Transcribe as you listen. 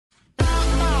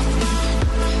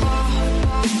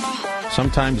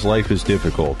Sometimes life is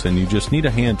difficult and you just need a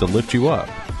hand to lift you up.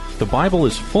 The Bible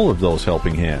is full of those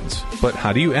helping hands, but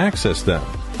how do you access them?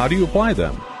 How do you apply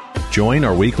them? Join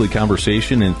our weekly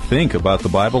conversation and think about the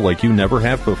Bible like you never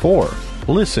have before.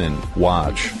 Listen,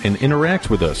 watch, and interact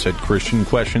with us at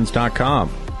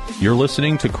ChristianQuestions.com. You're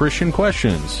listening to Christian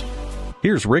Questions.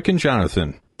 Here's Rick and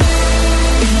Jonathan.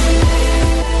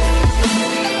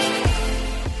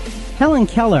 Helen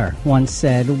Keller once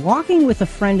said, "Walking with a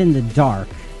friend in the dark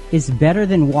is better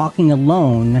than walking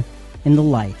alone in the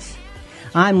light."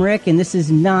 I'm Rick, and this is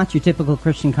not your typical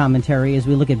Christian commentary as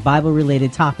we look at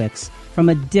Bible-related topics from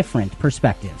a different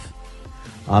perspective.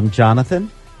 I'm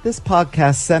Jonathan. This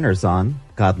podcast centers on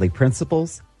godly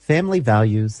principles, family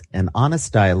values, and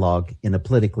honest dialogue in a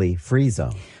politically free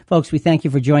zone. Folks, we thank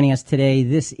you for joining us today.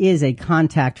 This is a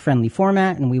contact-friendly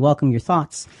format, and we welcome your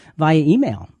thoughts via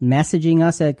email, messaging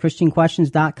us at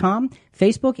ChristianQuestions.com,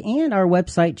 Facebook, and our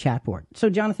website chat board. So,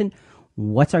 Jonathan,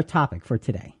 what's our topic for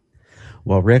today?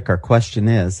 Well, Rick, our question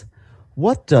is,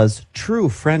 what does true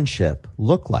friendship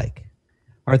look like?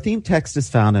 Our theme text is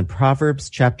found in Proverbs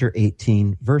chapter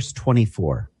 18, verse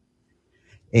 24.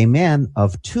 A man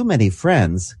of too many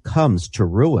friends comes to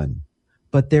ruin,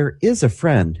 but there is a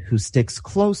friend who sticks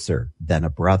closer than a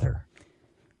brother.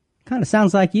 Kind of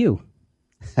sounds like you.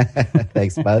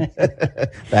 Thanks, bud.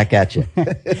 Back at you.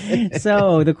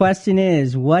 So the question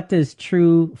is, what does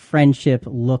true friendship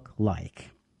look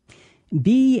like?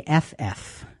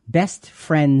 BFF, best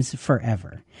friends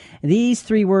forever. These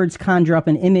three words conjure up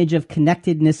an image of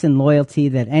connectedness and loyalty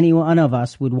that any one of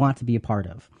us would want to be a part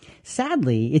of.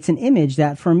 Sadly, it's an image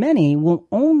that for many will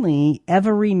only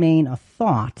ever remain a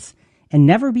thought and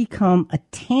never become a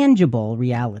tangible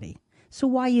reality. So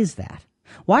why is that?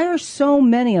 Why are so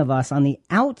many of us on the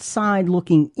outside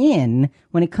looking in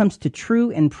when it comes to true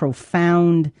and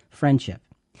profound friendship?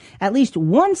 At least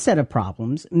one set of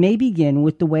problems may begin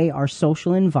with the way our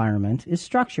social environment is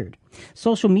structured.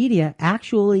 Social media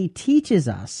actually teaches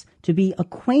us to be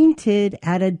acquainted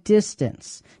at a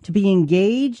distance, to be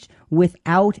engaged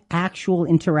without actual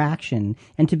interaction,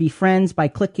 and to be friends by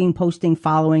clicking, posting,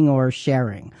 following, or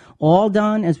sharing, all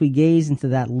done as we gaze into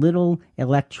that little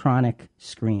electronic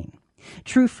screen.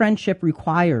 True friendship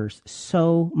requires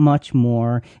so much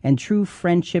more, and true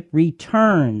friendship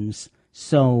returns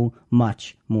so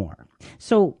much more.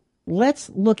 So let's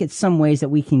look at some ways that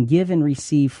we can give and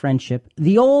receive friendship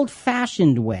the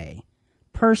old-fashioned way,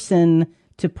 person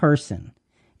to person.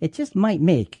 It just might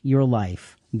make your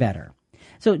life better.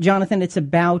 So, Jonathan, it's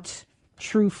about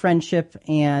true friendship.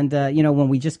 And, when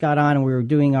we just got on and we were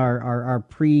doing our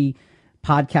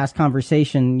pre-podcast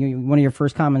conversation, one of your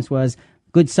first comments was,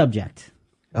 good subject.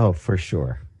 Oh, for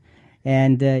sure.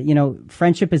 And,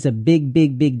 friendship is a big,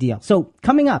 big, big deal. So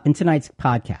coming up in tonight's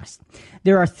podcast,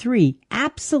 there are three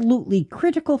absolutely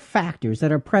critical factors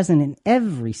that are present in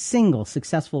every single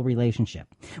successful relationship.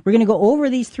 We're going to go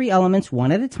over these three elements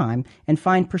one at a time and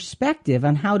find perspective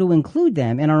on how to include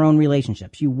them in our own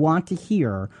relationships. You want to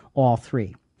hear all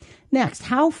three. Next,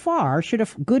 how far should a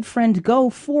good friend go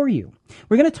for you?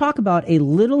 We're going to talk about a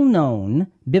little-known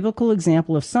biblical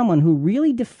example of someone who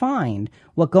really defined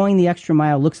what going the extra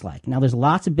mile looks like. Now, there's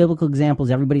lots of biblical examples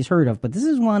everybody's heard of, but this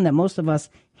is one that most of us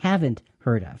haven't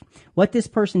heard of. What this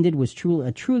person did was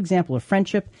a true example of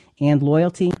friendship and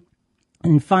loyalty.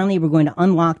 And finally, we're going to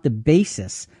unlock the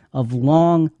basis of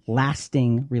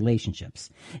long-lasting relationships.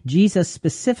 Jesus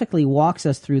specifically walks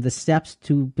us through the steps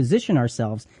to position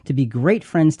ourselves to be great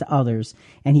friends to others,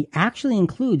 and he actually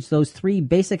includes those three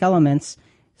basic elements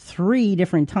 3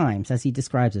 different times as he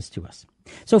describes this to us.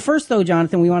 So first, though,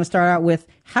 Jonathan, we want to start out with,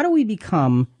 how do we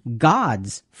become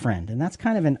God's friend? And that's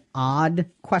kind of an odd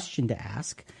question to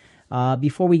ask.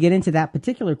 Before we get into that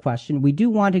particular question, we do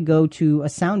want to go to a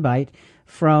soundbite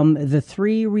from the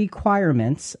 3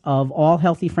 requirements of all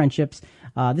healthy friendships.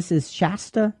 This is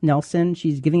Shasta Nelson.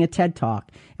 She's giving a TED Talk.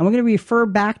 And we're going to refer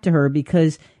back to her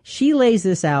because she lays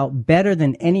this out better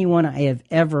than anyone I have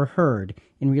ever heard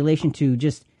in relation to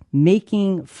just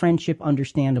making friendship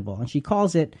understandable. And she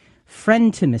calls it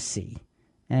friendtimacy.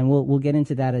 And we'll get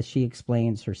into that as she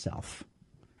explains herself.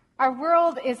 Our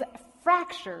world is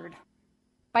fractured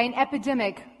by an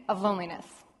epidemic of loneliness.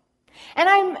 And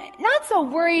I'm not so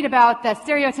worried about the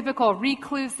stereotypical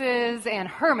recluses and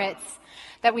hermits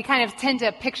that we kind of tend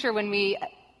to picture when we,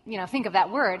 think of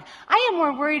that word. I am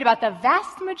more worried about the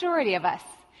vast majority of us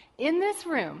in this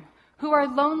room who are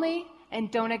lonely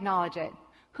and don't acknowledge it,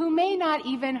 who may not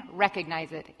even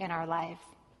recognize it in our lives.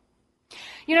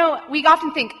 We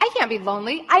often think, I can't be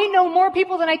lonely. I know more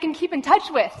people than I can keep in touch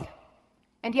with.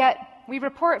 And yet, we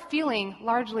report feeling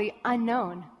largely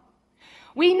unknown.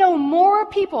 We know more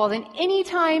people than any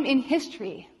time in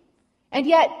history, And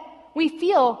yet, we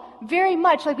feel very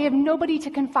much like we have nobody to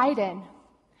confide in.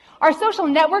 Our social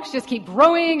networks just keep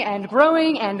growing and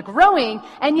growing and growing,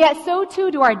 and yet so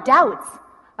too do our doubts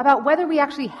about whether we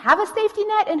actually have a safety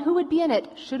net and who would be in it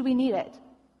should we need it.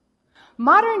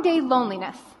 Modern day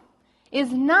loneliness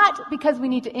is not because we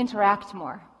need to interact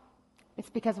more. It's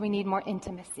because we need more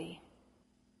intimacy.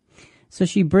 So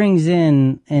she brings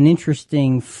in an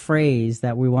interesting phrase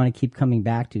that we want to keep coming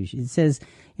back to. It says,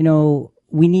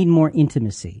 we need more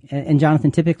intimacy. And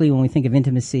Jonathan, typically when we think of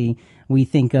intimacy, we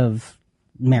think of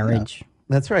marriage. Yeah,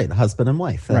 that's right. Husband and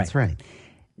wife. That's right.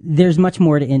 There's much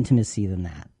more to intimacy than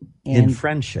that. In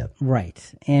friendship.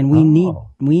 Right. And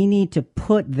we need to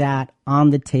put that on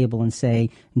the table and say,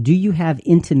 do you have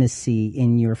intimacy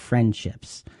in your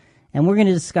friendships? And we're going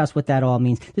to discuss what that all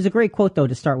means. There's a great quote, though,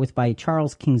 to start with by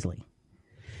Charles Kingsley.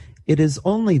 It is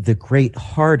only the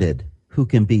great-hearted who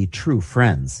can be true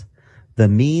friends. The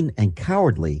mean and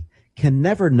cowardly can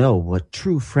never know what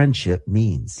true friendship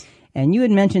means. And you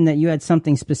had mentioned that you had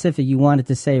something specific you wanted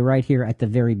to say right here at the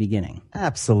very beginning.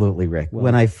 Absolutely, Rick.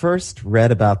 When I first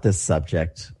read about this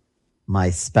subject, my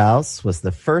spouse was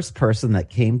the first person that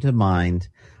came to mind,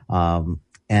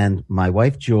 and my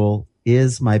wife, Jewel,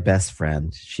 is my best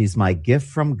friend. She's my gift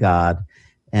from God,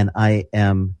 and I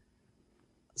am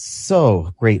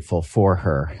so grateful for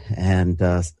her and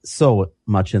so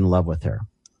much in love with her.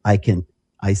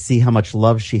 I see how much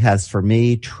love she has for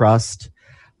me, trust,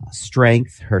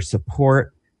 strength, her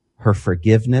support, her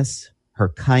forgiveness, her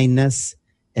kindness,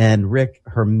 and Rick,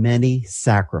 her many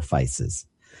sacrifices.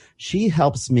 She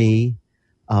helps me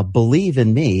believe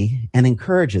in me and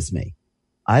encourages me.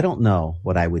 I don't know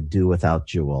what I would do without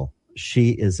Jewel. She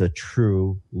is a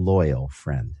true, loyal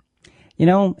friend.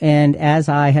 And as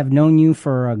I have known you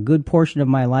for a good portion of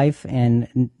my life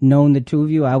and known the two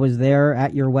of you, I was there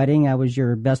at your wedding. I was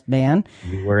your best man.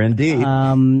 You were indeed.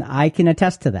 I can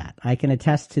attest to that. I can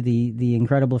attest to the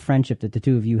incredible friendship that the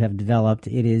two of you have developed.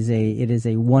 It is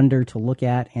a wonder to look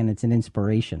at, and it's an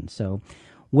inspiration. So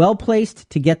well placed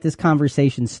to get this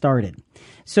conversation started.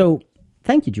 So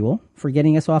thank you, Jewel, for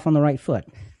getting us off on the right foot.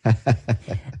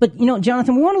 But,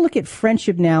 Jonathan, we want to look at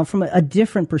friendship now from a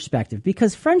different perspective,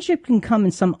 because friendship can come in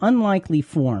some unlikely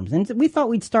forms. And we thought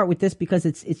we'd start with this because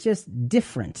it's just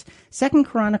different. 2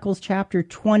 Chronicles chapter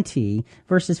 20,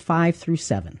 verses 5 through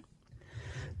 7.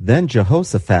 Then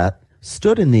Jehoshaphat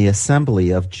stood in the assembly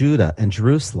of Judah and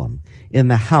Jerusalem in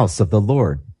the house of the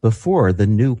Lord before the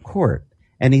new court.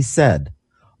 And he said,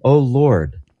 O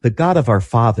Lord, the God of our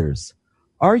fathers,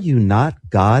 are you not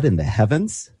God in the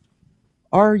heavens?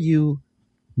 Are you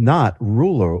not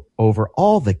ruler over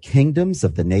all the kingdoms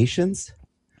of the nations?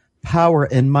 Power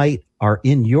and might are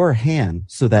in your hand,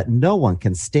 so that no one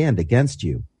can stand against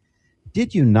you.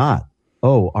 Did you not,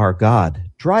 O our God,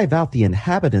 drive out the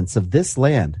inhabitants of this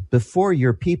land before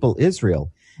your people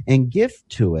Israel, and give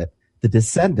to it the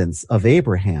descendants of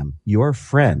Abraham, your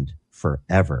friend,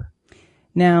 forever?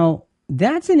 Now,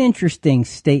 that's an interesting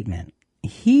statement.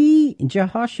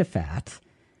 Jehoshaphat,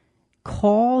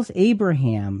 calls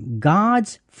Abraham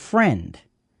God's friend.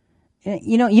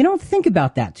 You don't think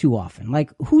about that too often.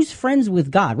 Like, who's friends with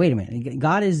God? Wait a minute.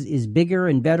 God is bigger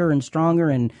and better and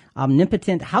stronger and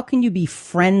omnipotent. How can you be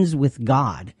friends with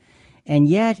God? And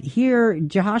yet here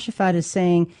Jehoshaphat is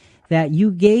saying that you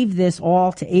gave this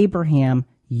all to Abraham,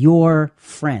 your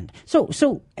friend.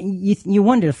 So you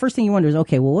wonder, the first thing you wonder is,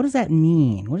 okay, well, what does that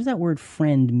mean? What does that word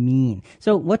friend mean?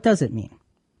 So what does it mean?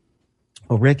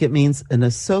 Well, Rick, it means an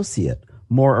associate,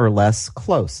 more or less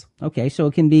close. Okay, so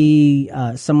it can be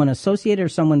someone associated or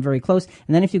someone very close.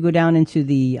 And then if you go down into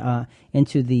the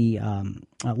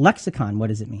lexicon, what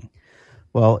does it mean?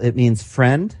 Well, it means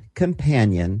friend,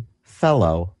 companion,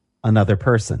 fellow, another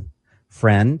person.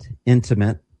 Friend,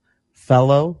 intimate,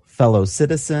 fellow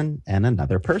citizen, and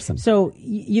another person. So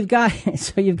you've got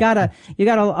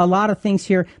a lot of things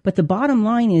here, but the bottom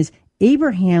line is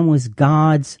Abraham was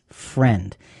God's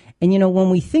friend. And, when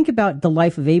we think about the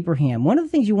life of Abraham, one of the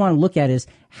things you want to look at is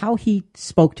how he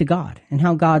spoke to God and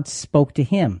how God spoke to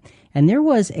him. And there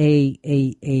was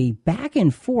a back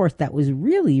and forth that was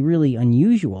really, really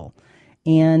unusual.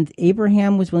 And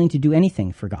Abraham was willing to do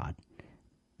anything for God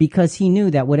because he knew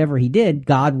that whatever he did,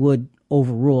 God would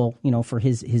overrule, for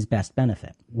his best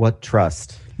benefit. What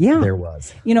trust there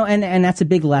was. And that's a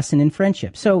big lesson in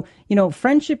friendship. So,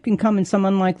 friendship can come in some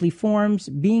unlikely forms.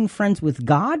 Being friends with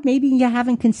God, maybe you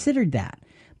haven't considered that.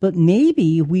 But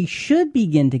maybe we should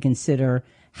begin to consider,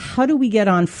 how do we get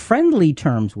on friendly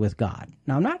terms with God?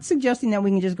 Now, I'm not suggesting that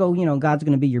we can just go, God's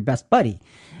going to be your best buddy.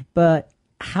 But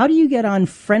how do you get on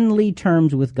friendly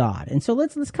terms with God? And so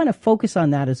let's kind of focus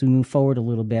on that as we move forward a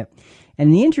little bit.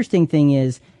 And the interesting thing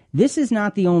is, this is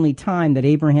not the only time that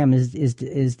Abraham is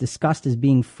discussed as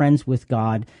being friends with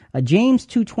God. James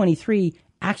 2:23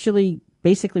 actually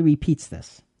basically repeats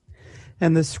this.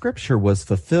 And the scripture was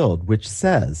fulfilled, which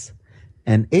says,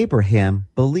 "And Abraham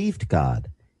believed God,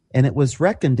 and it was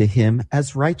reckoned to him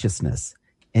as righteousness,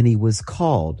 and he was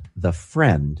called the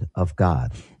friend of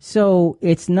God." So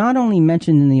it's not only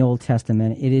mentioned in the Old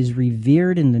Testament, it is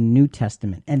revered in the New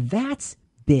Testament. And that's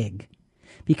big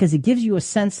because it gives you a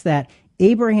sense that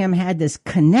Abraham had this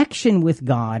connection with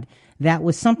God that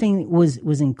was something that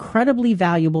was incredibly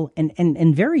valuable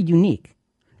and very unique.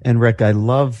 And Rick, I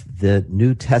love the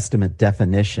New Testament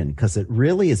definition because it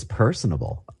really is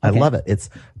personable. Okay. I love it. It's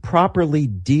properly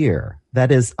dear.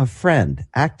 That is a friend,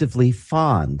 actively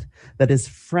fond. That is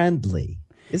friendly.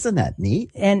 Isn't that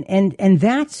neat? And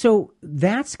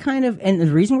that's kind of, and the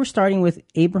reason we're starting with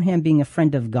Abraham being a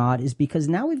friend of God is because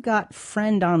now we've got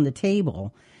friend on the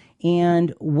table.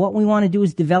 And what we want to do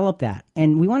is develop that.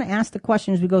 And we want to ask the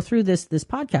question as we go through this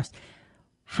podcast.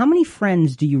 How many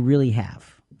friends do you really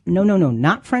have? No,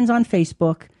 not friends on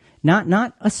Facebook,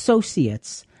 not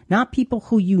associates, not people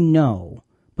who you know,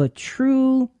 but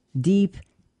true, deep,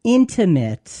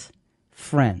 intimate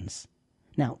friends.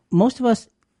 Now, most of us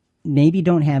maybe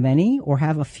don't have any or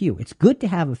have a few. It's good to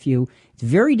have a few. It's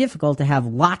very difficult to have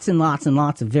lots and lots and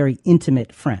lots of very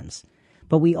intimate friends.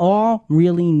 But we all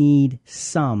really need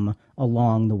some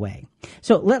along the way.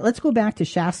 So let's go back to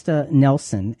Shasta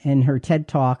Nelson and her TED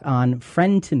Talk on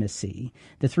friendtimacy,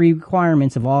 the 3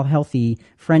 requirements of all healthy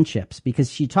friendships,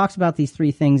 because she talks about these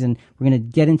 3 things, and we're going to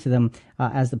get into them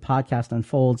as the podcast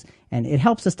unfolds. And it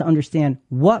helps us to understand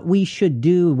what we should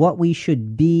do, what we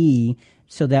should be,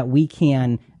 so that we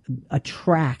can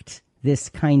attract this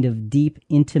kind of deep,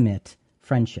 intimate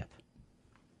friendship.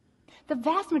 The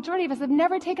vast majority of us have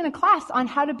never taken a class on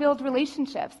how to build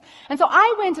relationships. And so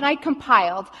I went and I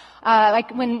compiled,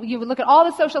 like when you look at all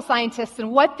the social scientists and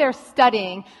what they're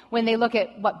studying, when they look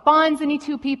at what bonds any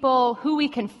 2 people, who we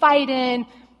confide in,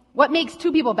 what makes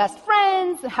 2 people best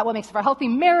friends, what makes for a healthy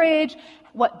marriage,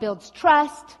 what builds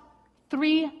trust,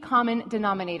 3 common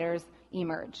denominators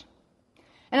emerge.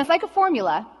 And it's like a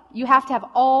formula. You have to have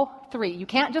all 3. You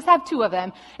can't just have 2 of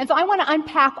them. And so I want to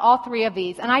unpack all 3 of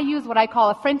these. And I use what I call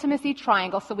a friendtimacy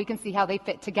triangle so we can see how they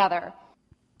fit together.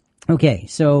 Okay,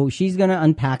 so she's going to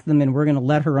unpack them, and we're going to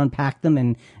let her unpack them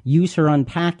and use her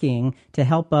unpacking to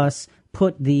help us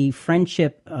put the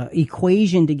friendship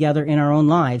equation together in our own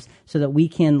lives so that we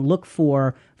can look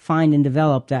for, find, and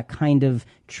develop that kind of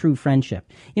true friendship.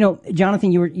 You know,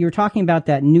 Jonathan, you were talking about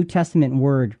that New Testament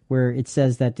word where it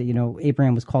says that, you know,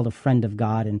 Abraham was called a friend of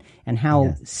God, and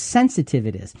how sensitive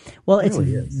it is. Well, it's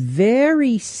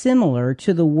very similar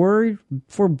to the word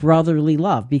for brotherly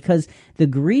love, because the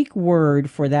Greek word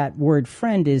for that word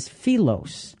friend is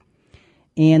philos.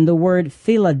 And the word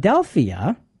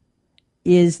Philadelphia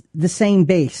is the same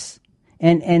base.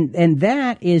 And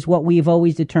that is what we've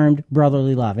always determined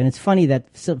brotherly love. And it's funny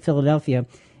that Philadelphia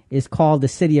is called the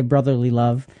city of brotherly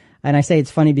love. And I say it's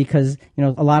funny because, you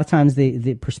know, a lot of times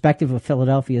the perspective of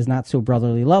Philadelphia is not so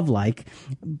brotherly love-like.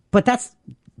 But that's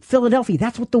Philadelphia.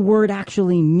 That's what the word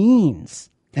actually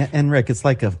means. And Rick, it's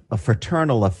like a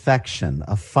fraternal affection,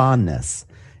 a fondness.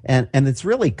 And it's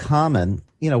really common,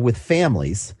 you know, with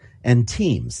families and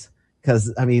teams.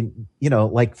 Because, I mean, you know,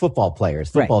 like football players,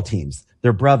 football teams,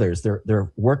 they're brothers.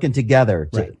 They're working together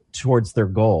towards their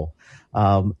goal.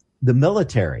 The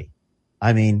military,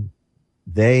 I mean,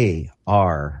 they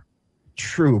are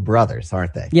true brothers,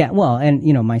 aren't they? Yeah, well, and,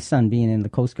 you know, my son being in the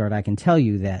Coast Guard, I can tell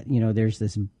you that, you know, there's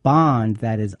this bond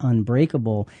that is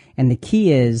unbreakable. And the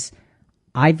key is,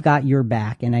 I've got your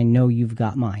back and I know you've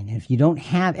got mine. And if you don't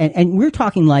have, and we're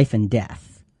talking life and death.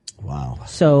 Wow.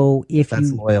 So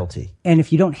that's loyalty. And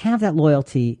if you don't have that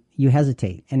loyalty, you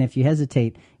hesitate. And if you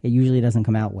hesitate, it usually doesn't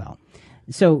come out well.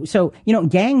 So you know,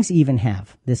 gangs even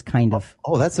have this kind of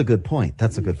that's a good point.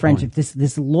 That's a good friendship. Point.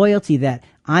 This loyalty that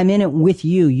I'm in it with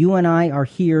you. You and I are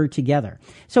here together.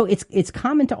 So it's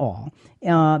common to all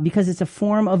because it's a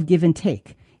form of give and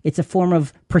take. It's a form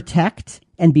of protect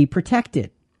and be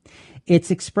protected. It's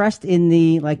expressed in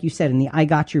the, like you said, in the I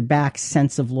got your back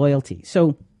sense of loyalty.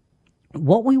 So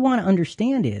what we want to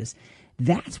understand is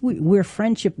that's where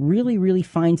friendship really, really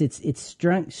finds its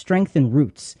strength and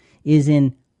roots is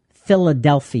in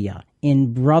Philadelphia,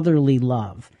 in brotherly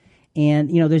love.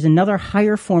 And, you know, there's another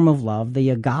higher form of love, the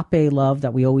agape love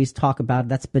that we always talk about.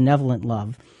 That's benevolent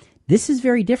love. This is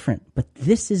very different, but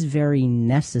this is very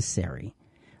necessary.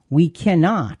 We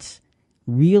cannot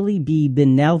really be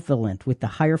benevolent with the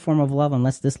higher form of love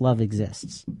unless this love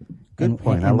exists. Good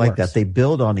point. I like that. They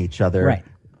build on each other. Right.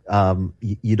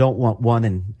 you don't want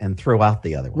one and throw out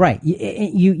the other one. Right.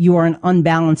 You are an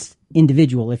unbalanced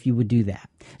individual if you would do that.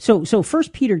 So 1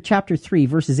 Peter chapter 3,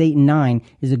 verses 8 and 9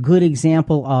 is a good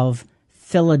example of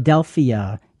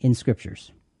Philadelphia in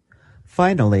scriptures.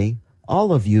 Finally,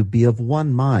 all of you be of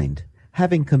one mind,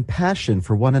 having compassion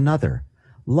for one another.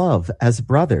 Love as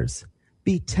brothers.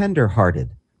 Be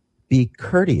tender-hearted. Be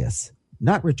courteous,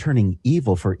 not returning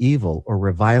evil for evil or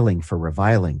reviling for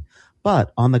reviling,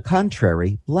 but on the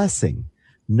contrary, blessing,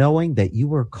 knowing that you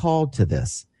were called to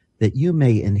this, that you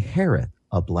may inherit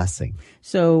a blessing.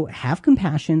 So have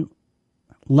compassion,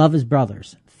 love as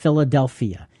brothers,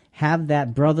 Philadelphia. Have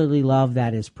that brotherly love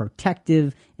that is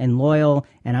protective and loyal,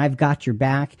 and I've got your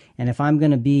back. And if I'm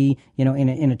going to be,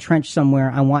 in a trench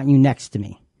somewhere, I want you next to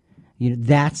me.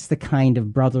 That's the kind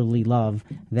of brotherly love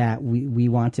that we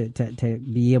want to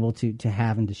be able to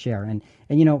have and to share. And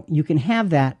you can have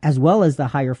that as well as the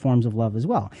higher forms of love as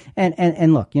well.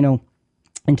 And look,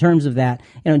 in terms of that,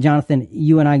 Jonathan,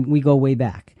 you and I, we go way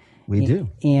back. We do.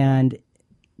 And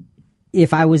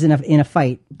if I was in a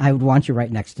fight, I would want you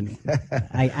right next to me.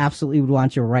 I absolutely would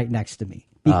want you right next to me.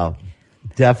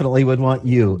 Definitely would want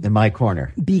you in my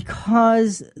corner.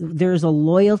 Because there's a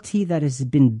loyalty that has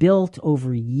been built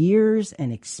over years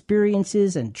and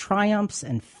experiences and triumphs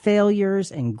and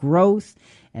failures and growth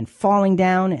and falling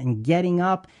down and getting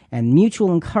up and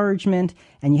mutual encouragement.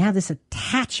 And you have this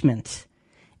attachment.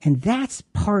 And that's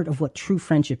part of what true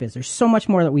friendship is. There's so much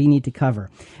more that we need to cover.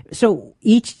 So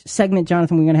each segment,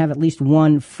 Jonathan, we're going to have at least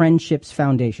one friendship's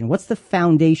foundation. What's the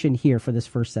foundation here for this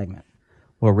first segment?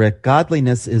 Well, Rick,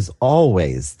 godliness is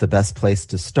always the best place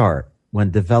to start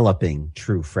when developing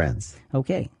true friends.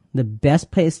 Okay. The best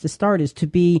place to start is to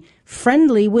be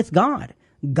friendly with God.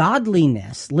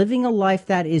 Godliness, living a life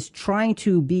that is trying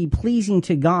to be pleasing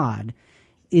to God,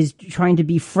 is trying to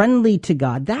be friendly to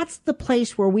God. That's the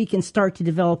place where we can start to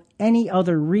develop any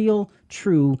other real,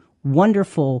 true,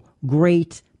 wonderful,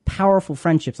 great, powerful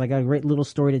friendships. I got a great little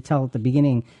story to tell at the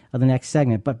beginning of the next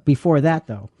segment. But before that,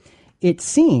 though, it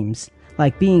seems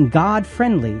like being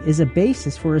God-friendly is a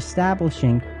basis for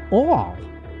establishing all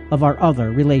of our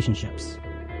other relationships.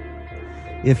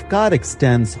 If God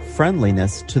extends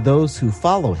friendliness to those who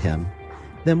follow him,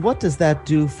 then what does that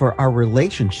do for our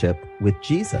relationship with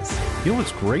Jesus? You know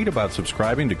what's great about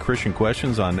subscribing to Christian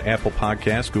Questions on Apple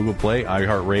Podcasts, Google Play,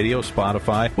 iHeartRadio,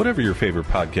 Spotify, whatever your favorite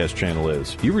podcast channel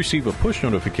is? You receive a push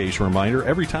notification reminder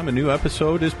every time a new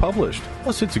episode is published.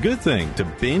 Plus, it's a good thing to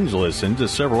binge listen to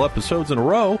several episodes in a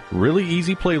row, really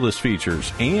easy playlist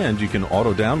features, and you can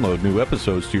auto-download new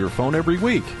episodes to your phone every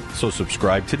week. So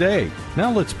subscribe today.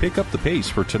 Now let's pick up the pace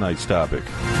for tonight's topic.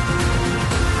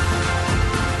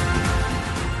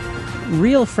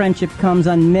 Real friendship comes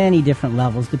on many different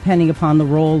levels depending upon the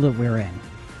role that we're in.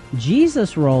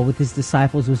 Jesus' role with his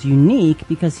disciples was unique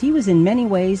because he was in many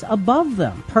ways above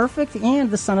them, perfect and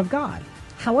the Son of God.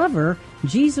 However,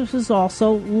 Jesus was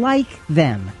also like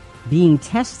them, being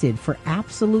tested for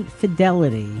absolute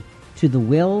fidelity to the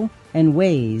will and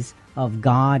ways of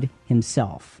God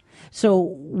himself.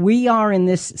 So we are in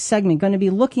this segment going to be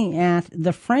looking at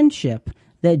the friendship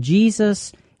that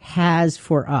Jesus has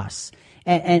for us.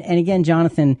 And again,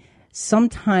 Jonathan,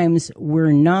 sometimes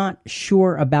we're not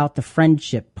sure about the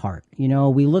friendship part.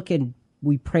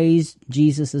 We praise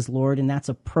Jesus as Lord, and that's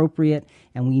appropriate,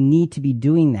 and we need to be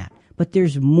doing that. But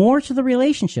there's more to the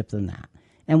relationship than that,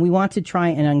 and we want to try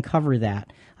and uncover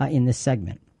that in this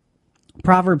segment.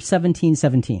 Proverbs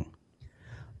 17:17.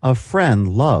 A friend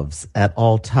loves at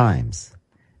all times,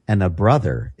 and a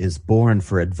brother is born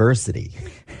for adversity.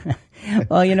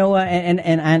 Well, you know what,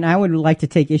 and I would like to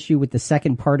take issue with the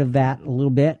second part of that a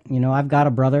little bit. I've got a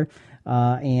brother,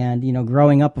 and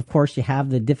growing up, of course, you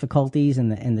have the difficulties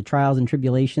and the trials and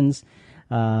tribulations,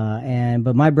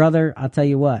 but my brother, I'll tell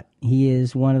you what, he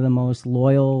is one of the most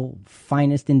loyal,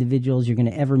 finest individuals you're going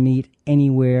to ever meet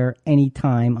anywhere,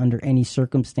 anytime, under any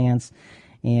circumstance.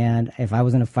 And if I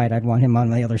was in a fight, I'd want him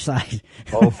on the other side.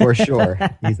 Oh, for sure.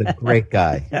 He's a great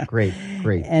guy. Great.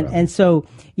 And so,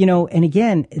 and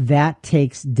again, that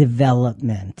takes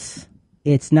development.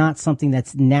 It's not something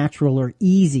that's natural or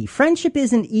easy. Friendship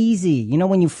isn't easy.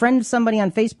 When you friend somebody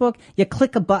on Facebook, you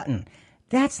click a button.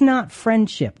 That's not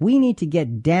friendship. We need to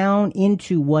get down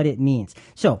into what it means.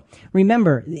 So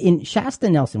remember, in Shasta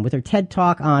Nelson, with her TED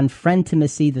Talk on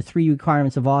friendtimacy, the 3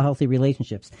 requirements of all healthy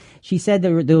relationships, she said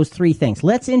there were those 3 things.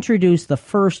 Let's introduce the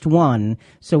first one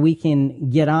so we can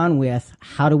get on with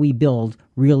how do we build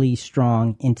really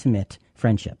strong, intimate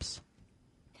friendships.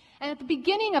 And at the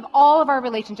beginning of all of our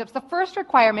relationships, the first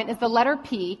requirement is the letter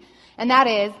P, and that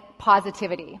is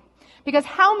positivity. Because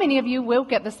how many of you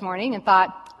woke up this morning and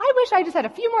thought, I wish I just had a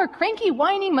few more cranky,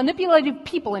 whining, manipulative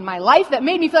people in my life that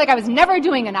made me feel like I was never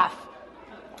doing enough.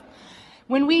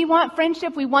 When we want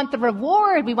friendship, we want the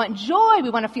reward, we want joy, we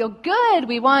want to feel good,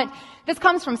 this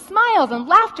comes from smiles and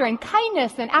laughter and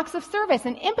kindness and acts of service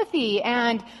and empathy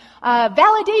and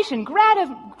validation,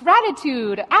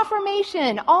 gratitude,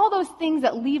 affirmation, all those things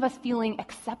that leave us feeling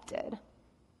accepted.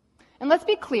 And let's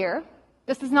be clear,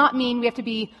 this does not mean we have to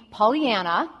be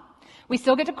Pollyanna. We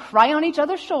still get to cry on each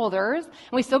other's shoulders,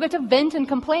 and we still get to vent and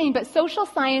complain, but social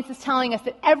science is telling us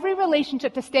that every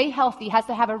relationship to stay healthy has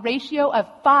to have a ratio of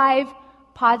 5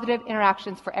 positive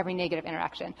interactions for every negative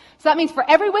interaction. So that means for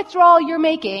every withdrawal you're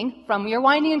making from your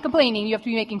whining and complaining, you have to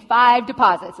be making 5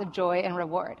 deposits of joy and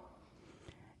reward.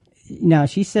 Now,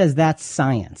 she says that's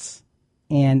science,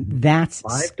 and that's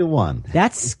 5 to 1.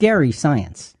 That's scary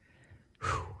science.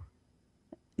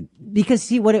 Because,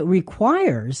 see, what it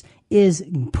requires is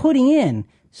putting in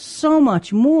so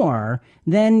much more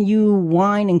than you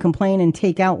whine and complain and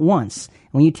take out once.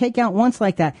 When you take out once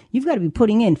like that, you've got to be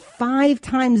putting in 5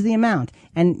 times the amount.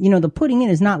 And, the putting in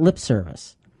is not lip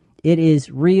service. It is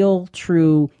real,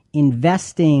 true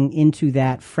investing into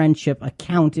that friendship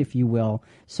account, if you will,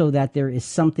 so that there is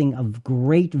something of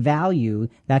great value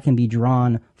that can be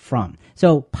drawn from.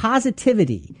 So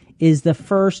positivity is the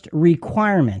first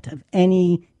requirement of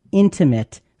any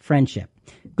intimate friendship.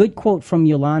 Good quote from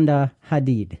Yolanda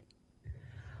Hadid.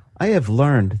 I have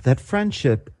learned that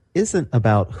friendship isn't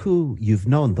about who you've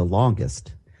known the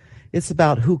longest. It's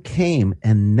about who came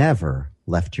and never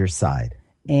left your side.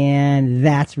 And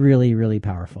that's really, really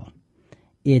powerful.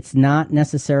 It's not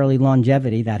necessarily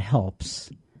longevity that helps,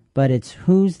 but it's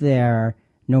who's there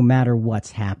no matter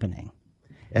what's happening.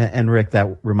 And Rick,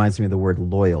 that reminds me of the word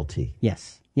loyalty.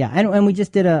 Yes. Yeah, and we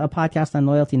just did a podcast on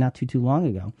loyalty not too long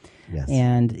ago. Yes.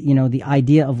 And, the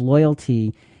idea of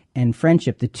loyalty and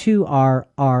friendship, the two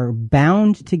are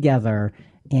bound together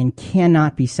and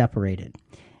cannot be separated.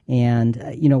 And,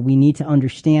 we need to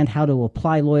understand how to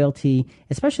apply loyalty,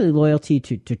 especially loyalty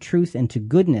to truth and to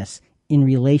goodness in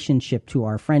relationship to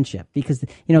our friendship. Because,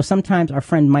 sometimes our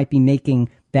friend might be making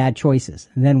bad choices.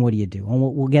 And then what do you do? And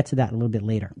we'll get to that a little bit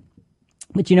later.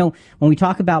 But, when we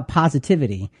talk about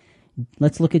positivity,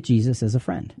 let's look at Jesus as a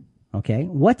friend. Okay.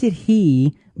 What did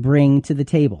he bring to the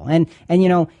table? And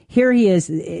here he is.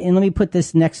 And let me put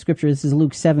this next scripture. This is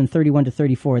Luke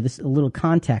 7:31-34. This is a little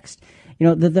context.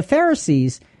 The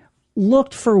Pharisees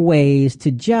looked for ways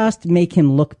to just make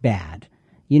him look bad.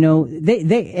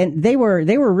 They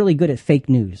were really good at fake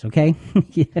news, okay?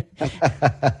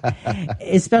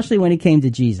 Especially when it came to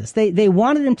Jesus. They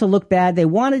wanted him to look bad. They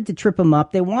wanted to trip him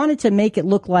up. They wanted to make it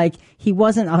look like he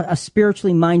wasn't a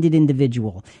spiritually minded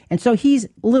individual. And so he's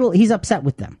upset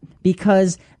with them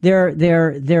because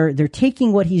they're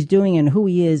taking what he's doing and who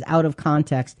he is out of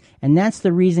context. And that's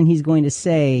the reason he's going to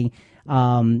say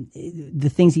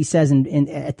the things he says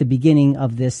at the beginning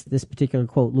of this particular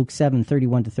quote, Luke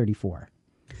 7:31-34.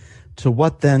 To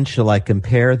what then shall I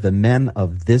compare the men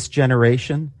of this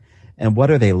generation? And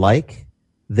what are they like?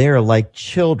 They are like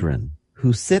children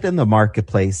who sit in the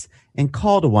marketplace and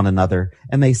call to one another,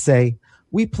 and they say,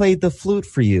 we played the flute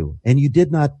for you, and you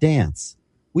did not dance.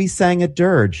 We sang a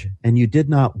dirge, and you did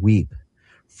not weep.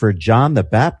 For John the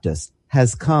Baptist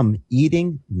has come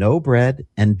eating no bread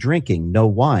and drinking no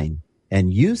wine,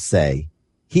 and you say,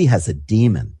 he has a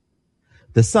demon.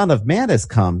 The Son of Man has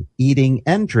come eating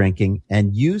and drinking,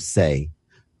 and you say,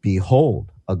 behold,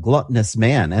 a gluttonous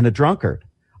man and a drunkard,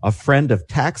 a friend of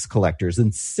tax collectors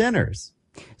and sinners.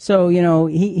 So,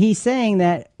 he's saying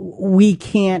that we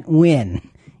can't win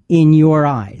in your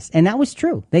eyes. And that was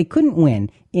true. They couldn't win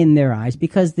in their eyes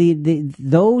because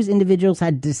those individuals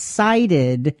had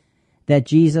decided that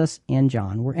Jesus and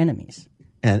John were enemies.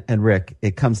 And Rick,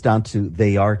 it comes down to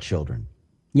they are children.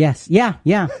 Yes. Yeah.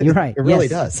 You're right. It really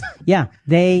does. Yeah.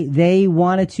 They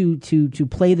wanted to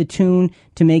play the tune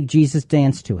to make Jesus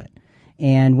dance to it.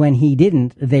 And when he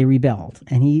didn't, they rebelled.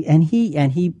 And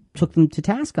he took them to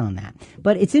task on that.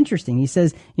 But it's interesting. He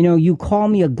says, you call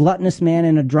me a gluttonous man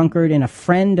and a drunkard and a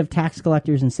friend of tax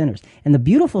collectors and sinners. And the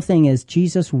beautiful thing is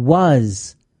Jesus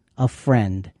was a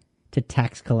friend to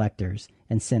tax collectors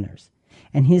and sinners.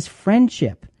 And his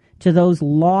friendship to those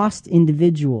lost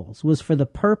individuals was for the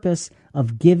purpose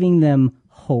of giving them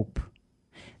hope.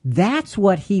 That's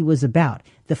what he was about.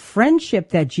 The friendship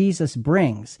that Jesus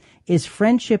brings is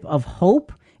friendship of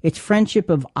hope. It's friendship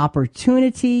of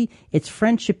opportunity. It's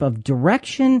friendship of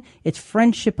direction. It's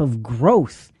friendship of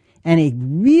growth. And it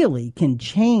really can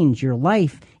change your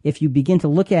life if you begin to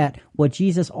look at what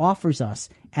Jesus offers us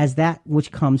as that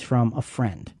which comes from a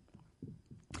friend.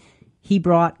 He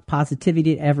brought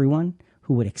positivity to everyone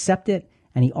who would accept it,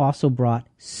 and he also brought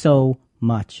so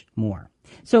much more.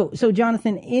 So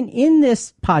Jonathan, in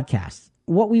this podcast,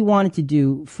 what we wanted to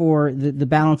do for the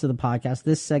balance of the podcast,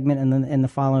 this segment and the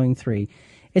following three,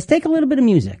 is take a little bit of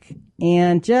music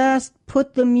and just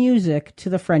put the music to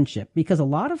the friendship, because a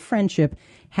lot of friendship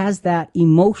has that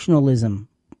emotionalism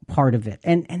part of it,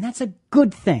 and that's a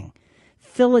good thing.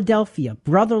 Philadelphia,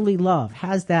 brotherly love,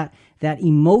 has that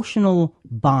emotional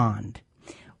bond.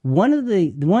 One of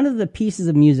the pieces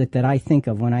of music that I think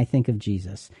of when I think of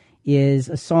Jesus is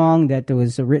a song that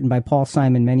was written by Paul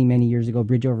Simon many, many years ago,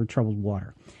 "Bridge Over Troubled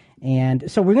Water." And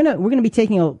so we're gonna be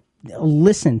taking a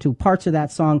listen to parts of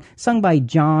that song sung by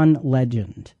John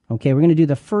Legend. Okay, we're going to do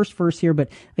the first verse here, but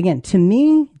again, to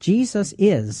me, Jesus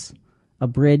is a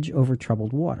bridge over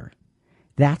troubled water.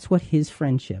 That's what his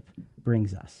friendship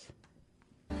brings us.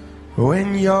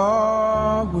 When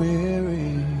you're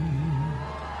weary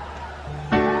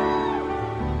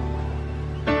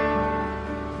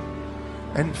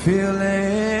and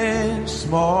feeling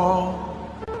small,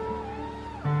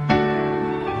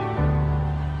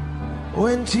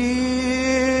 when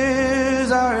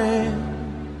tears are in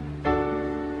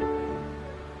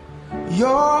your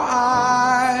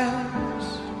eyes,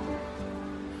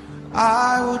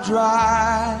 I will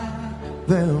dry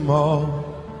them all.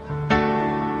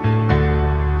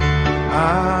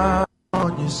 I'm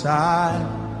on your side.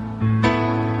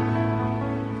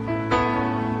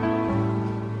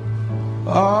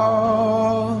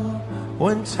 Oh,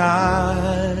 when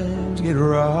times get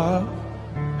rough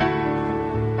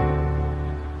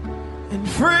and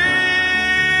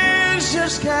friends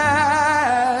just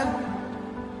can't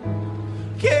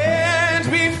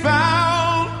be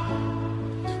found,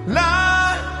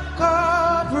 like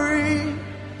a bridge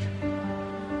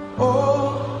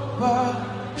over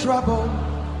troubled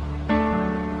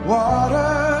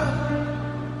water.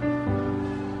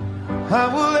 I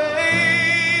will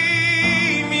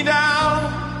lay me down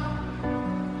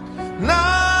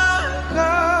like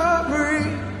a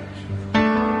bridge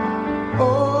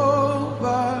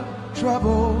over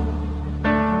troubled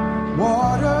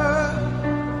water.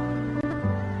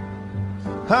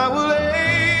 I will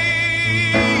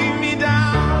lay me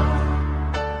down.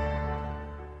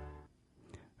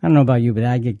 I don't know about you, but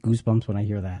I get goosebumps when I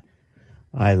hear that.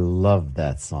 I love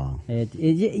that song.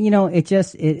 It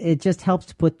just helps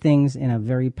to put things in a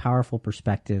very powerful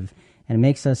perspective, and it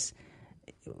makes us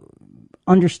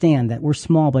understand that we're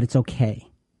small, but it's okay,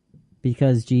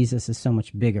 because Jesus is so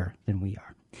much bigger than we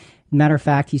are. Matter of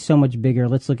fact, he's so much bigger.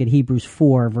 Let's look at Hebrews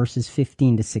 4, verses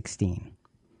 15 to 16.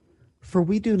 For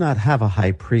we do not have a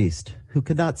high priest who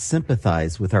cannot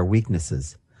sympathize with our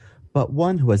weaknesses, but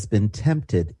one who has been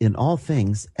tempted in all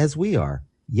things as we are,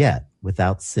 yet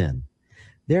without sin.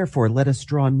 Therefore, let us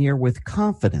draw near with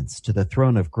confidence to the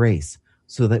throne of grace,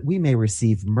 so that we may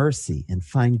receive mercy and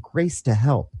find grace to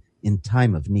help in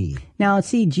time of need. Now,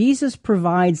 see, Jesus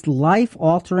provides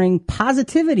life-altering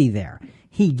positivity there.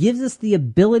 He gives us the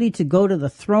ability to go to the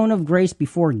throne of grace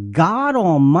before God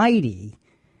Almighty,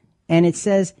 and it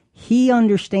says he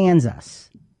understands us.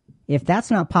 If that's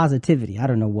not positivity, I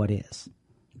don't know what is.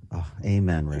 Oh,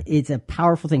 amen, Rick. It's a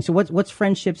powerful thing. So what's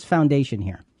friendship's foundation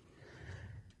here?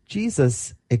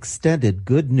 Jesus extended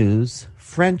good news,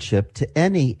 friendship to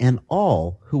any and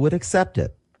all who would accept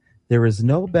it. There is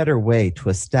no better way to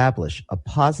establish a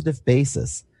positive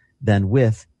basis than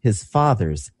with his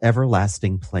Father's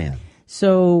everlasting plan.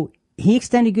 So he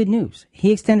extended good news.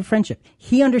 He extended friendship.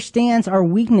 He understands our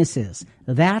weaknesses.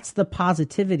 That's the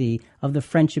positivity of the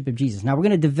friendship of Jesus. Now, we're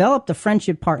going to develop the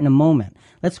friendship part in a moment.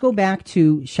 Let's go back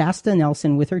to Shasta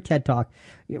Nelson with her TED Talk,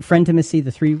 Friendimacy,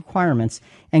 the 3 requirements,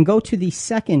 and go to the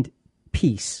second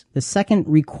piece, the second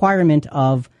requirement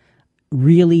of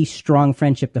really strong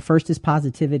friendship. The first is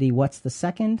positivity. What's the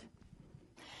second?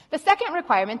 The second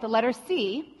requirement, the letter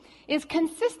C, is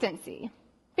consistency.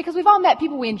 Because we've all met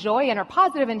people we enjoy and are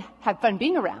positive and have fun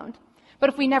being around. But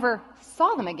if we never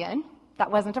saw them again, that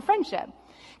wasn't a friendship.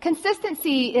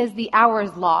 Consistency is the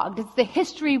hours logged. It's the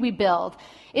history we build.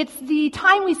 It's the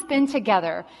time we spend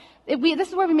together. This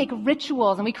is where we make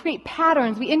rituals and we create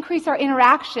patterns. We increase our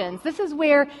interactions. This is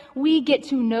where we get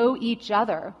to know each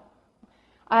other.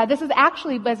 This is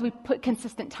actually, as we put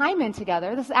consistent time in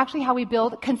together, this is actually how we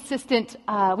build consistent,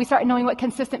 we start knowing what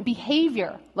consistent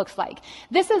behavior looks like.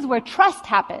 This is where trust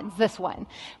happens, this one.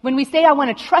 When we say, I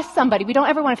want to trust somebody, we don't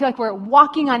ever want to feel like we're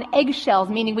walking on eggshells,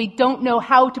 meaning we don't know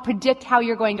how to predict how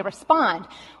you're going to respond.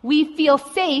 We feel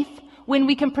safe when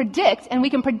we can predict, and we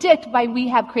can predict by we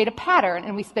have create a pattern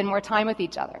and we spend more time with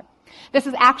each other. This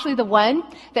is actually the one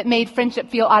that made friendship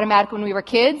feel automatic when we were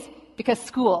kids, because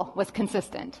school was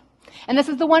consistent. And this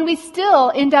is the one we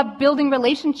still end up building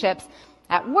relationships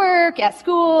at work, at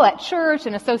school, at church,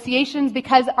 and associations,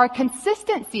 because our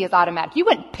consistency is automatic. You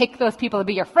wouldn't pick those people to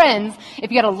be your friends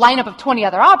if you had a lineup of 20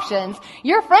 other options.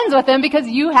 You're friends with them because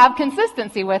you have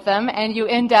consistency with them, and you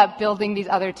end up building these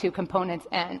other two components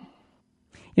in.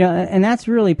 You know, and that's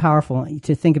really powerful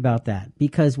to think about that,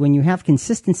 because when you have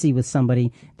consistency with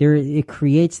somebody, it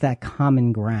creates that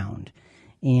common ground.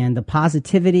 And the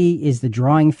positivity is the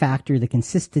drawing factor, the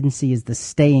consistency is the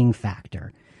staying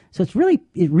factor. So it's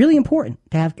really important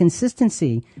to have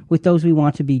consistency with those we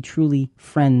want to be truly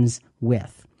friends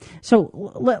with.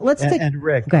 So let's take... And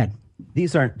Rick, go ahead.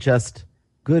 These aren't just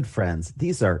good friends.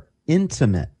 These are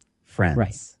intimate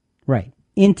friends. Right.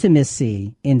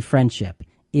 Intimacy in friendship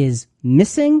is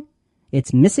missing.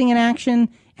 It's missing in action.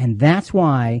 And that's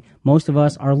why most of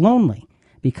us are lonely,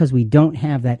 because we don't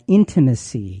have that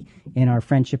intimacy in our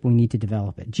friendship. We need to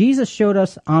develop it. Jesus showed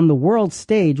us on the world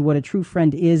stage what a true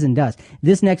friend is and does.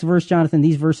 This next verse, Jonathan,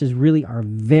 these verses really are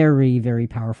very, very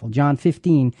powerful. John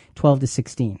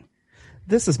 15:12-16.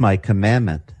 This is my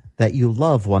commandment, that you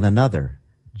love one another,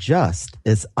 just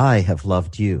as I have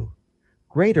loved you.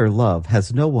 Greater love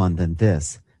has no one than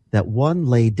this, that one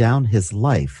lay down his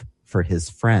life for his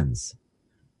friends.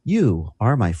 You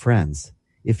are my friends,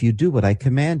 if you do what I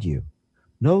command you.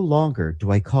 No longer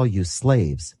do I call you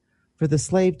slaves, for the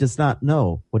slave does not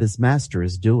know what his master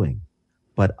is doing.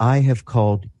 But I have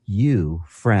called you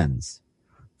friends.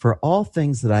 For all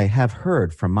things that I have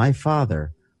heard from my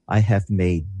Father, I have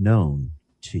made known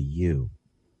to you.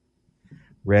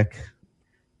 Rick,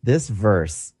 this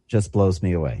verse just blows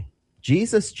me away.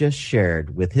 Jesus just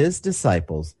shared with his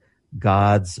disciples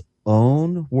God's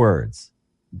own words.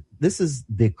 This is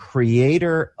the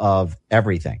creator of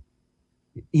everything.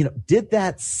 You know, did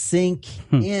that sink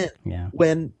in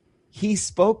when he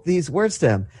spoke these words to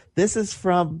him? This is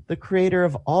from the creator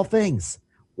of all things.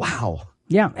 Wow.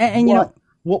 Yeah. And you know,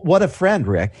 what a friend,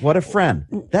 Rick. What a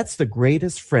friend. That's the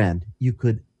greatest friend you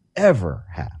could ever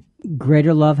have.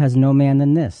 Greater love has no man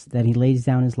than this, that he lays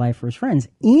down his life for his friends.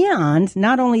 And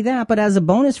not only that, but as a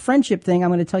bonus friendship thing, I'm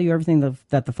going to tell you everything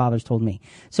that the Father's told me.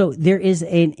 So there is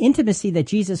an intimacy that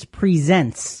Jesus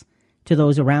presents to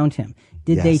those around him.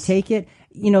 Did they take it?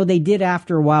 You know, they did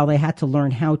after a while. They had to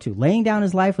learn how to. Laying down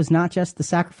his life was not just the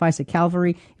sacrifice at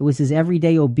Calvary. It was his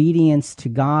everyday obedience to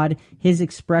God, his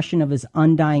expression of his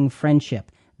undying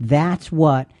friendship. That's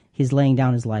what his laying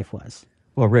down his life was.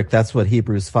 Well, Rick, that's what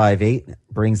Hebrews 5:8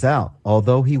 brings out.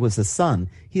 Although he was a son,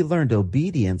 he learned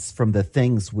obedience from the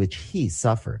things which he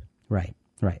suffered. Right.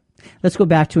 Let's go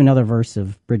back to another verse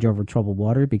of Bridge Over Troubled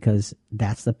Water, because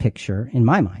that's the picture, in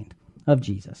my mind, of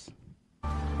Jesus.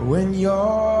 When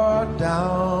you're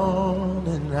down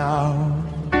and out,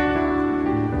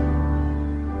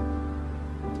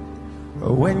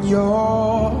 when you're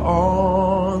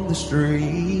on the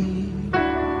street,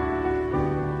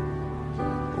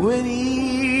 when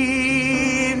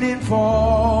evening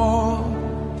falls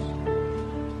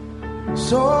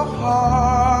so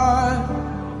hard,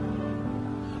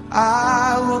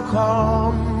 I will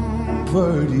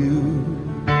comfort you.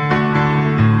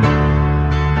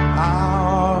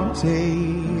 I'll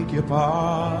take your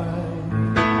part.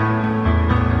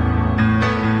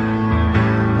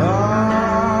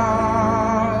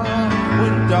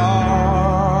 When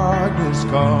darkness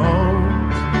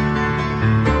comes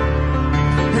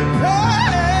and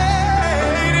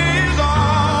pain is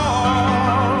all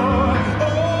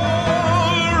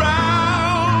around,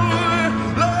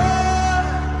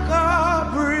 like a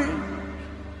bridge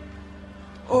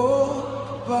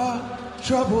over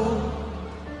troubled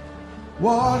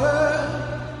water,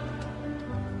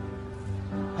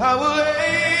 I will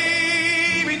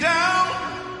lay me down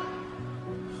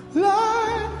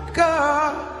like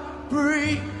a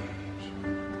bridge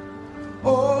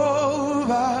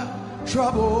over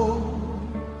troubled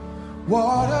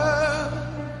water.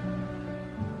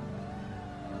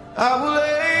 I will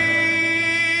lay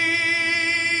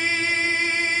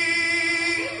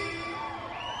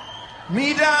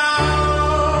me down.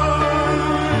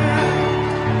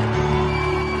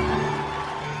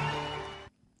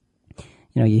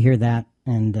 You know, you hear that,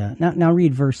 and now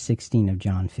read verse 16 of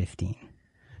John 15.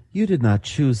 You did not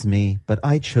choose me, but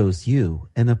I chose you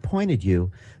and appointed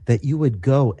you that you would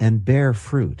go and bear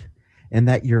fruit, and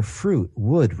that your fruit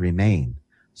would remain,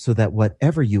 so that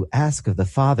whatever you ask of the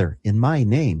Father in my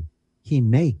name, he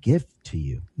may give to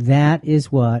you. That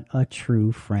is what a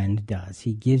true friend does.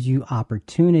 He gives you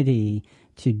opportunity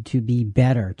to be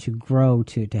better, to grow,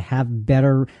 to have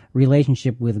better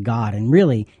relationship with God. And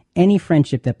really, any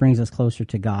friendship that brings us closer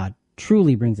to God,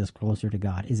 truly brings us closer to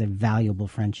God, is a valuable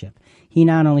friendship. He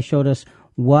not only showed us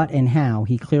what and how,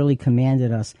 he clearly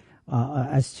commanded us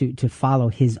as to follow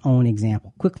his own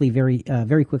example. Quickly,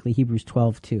 very quickly, Hebrews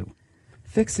 12:2.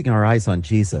 Fixing our eyes on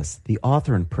Jesus, the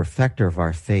author and perfecter of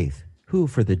our faith, who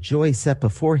for the joy set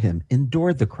before him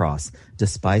endured the cross,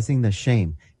 despising the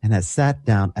shame, and has sat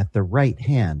down at the right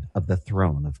hand of the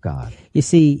throne of God. You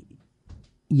see,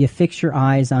 you fix your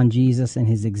eyes on Jesus and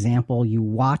his example. You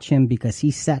watch him because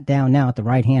he sat down now at the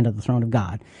right hand of the throne of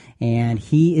God. And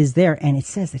he is there. And it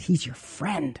says that he's your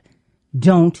friend.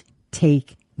 Don't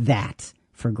take that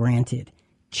for granted.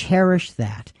 Cherish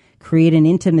that. Create an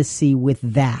intimacy with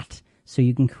that so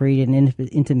you can create an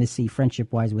intimacy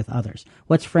friendship-wise with others.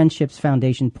 What's friendship's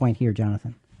foundation point here,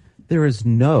 Jonathan? There is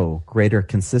no greater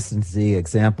consistency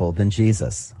example than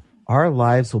Jesus. Our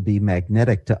lives will be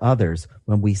magnetic to others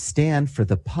when we stand for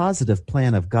the positive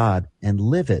plan of God and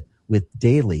live it with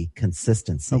daily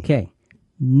consistency. Okay.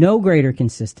 No greater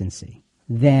consistency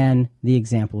than the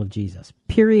example of Jesus.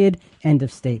 Period. End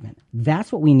of statement.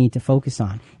 That's what we need to focus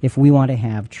on if we want to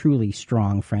have truly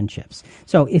strong friendships.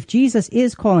 So if Jesus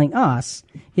is calling us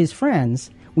his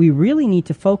friends, we really need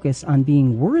to focus on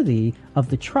being worthy of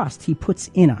the trust he puts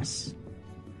in us.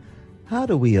 How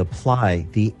do we apply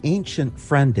the ancient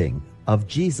friending of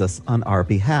Jesus on our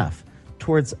behalf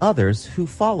towards others who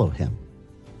follow him?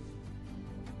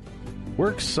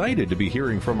 We're excited to be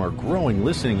hearing from our growing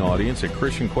listening audience at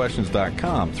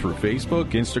ChristianQuestions.com through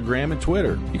Facebook, Instagram, and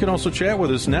Twitter. You can also chat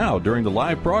with us now during the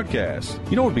live broadcast.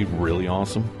 You know what would be really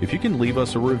awesome? If you can leave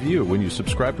us a review when you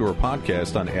subscribe to our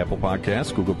podcast on Apple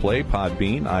Podcasts, Google Play,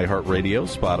 Podbean, iHeartRadio,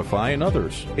 Spotify, and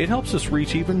others. It helps us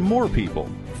reach even more people.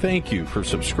 Thank you for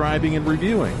subscribing and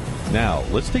reviewing. Now,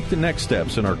 let's take the next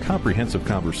steps in our comprehensive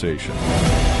conversation.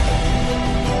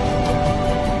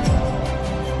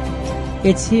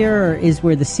 It's here is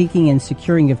where the seeking and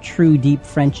securing of true, deep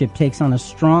friendship takes on a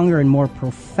stronger and more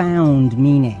profound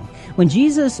meaning. When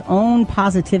Jesus owned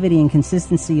positivity and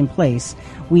consistency in place,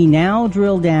 we now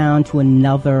drill down to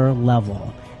another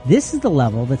level. This is the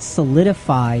level that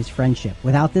solidifies friendship.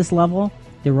 Without this level,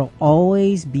 there will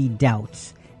always be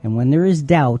doubt. And when there is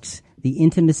doubt, the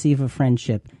intimacy of a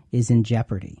friendship is in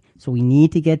jeopardy. So we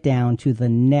need to get down to the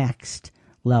next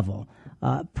level.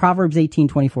 Proverbs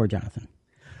 18:24, Jonathan.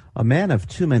 A man of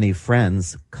too many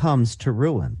friends comes to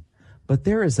ruin, but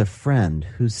there is a friend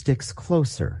who sticks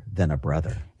closer than a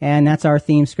brother. And that's our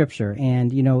theme scripture.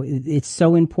 And, you know, it's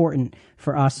so important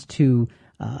for us to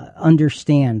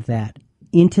understand that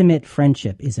intimate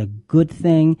friendship is a good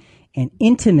thing, and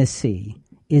intimacy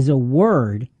is a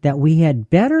word that we had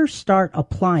better start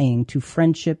applying to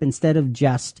friendship instead of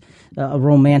just a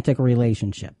romantic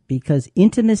relationship, because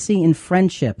intimacy in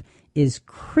friendship is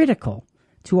critical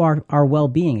to our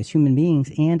well-being as human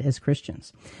beings and as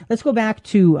Christians. Let's go back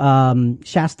to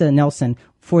Shasta Nelson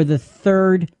for the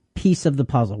third piece of the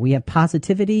puzzle. We have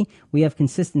positivity, we have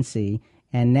consistency,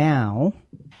 and now...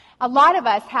 A lot of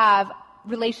us have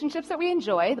relationships that we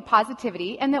enjoy, the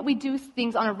positivity, and that we do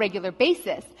things on a regular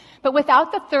basis. But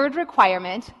without the third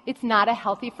requirement, it's not a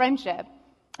healthy friendship.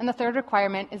 And the third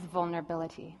requirement is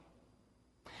vulnerability.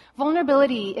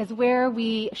 Vulnerability is where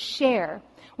we share,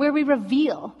 where we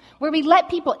reveal, where we let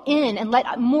people in and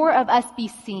let more of us be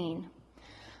seen.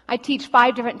 I teach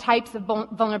 5 different types of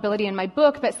vulnerability in my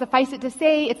book, but suffice it to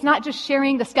say, it's not just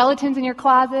sharing the skeletons in your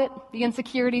closet, the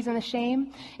insecurities and the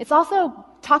shame. It's also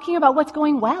talking about what's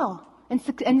going well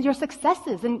and your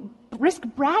successes, and risk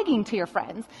bragging to your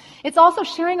friends. It's also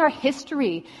sharing our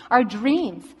history, our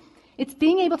dreams. It's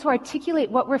being able to articulate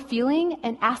what we're feeling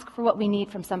and ask for what we need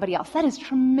from somebody else. That is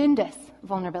tremendous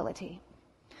vulnerability.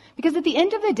 Because at the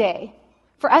end of the day,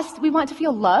 for us, we want to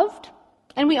feel loved,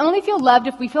 and we only feel loved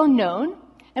if we feel known,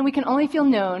 and we can only feel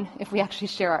known if we actually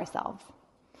share ourselves.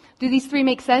 Do these 3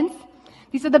 make sense?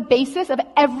 These are the basis of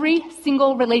every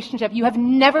single relationship. You have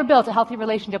never built a healthy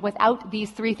relationship without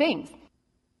these 3 things.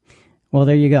 Well,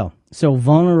 there you go. So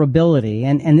vulnerability,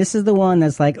 and this is the one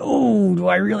that's like, oh, do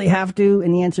I really have to?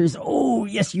 And the answer is, oh,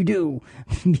 yes, you do,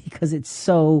 because it's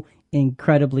so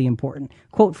incredibly important.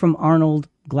 Quote from Arnold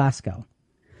Glasgow.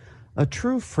 A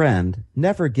true friend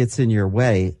never gets in your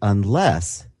way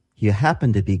unless you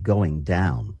happen to be going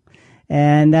down.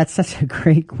 And that's such a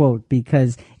great quote,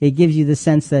 because it gives you the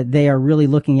sense that they are really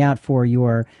looking out for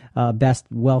your best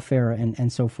welfare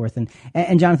and so forth.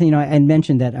 And Jonathan, you know, I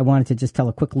mentioned that I wanted to just tell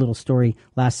a quick little story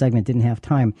last segment, didn't have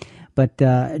time. But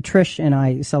Trish and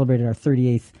I celebrated our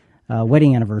 38th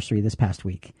wedding anniversary this past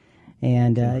week.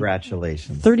 And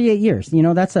congratulations. 38 years. You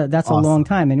know, that's awesome. A long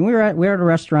time. And we're at a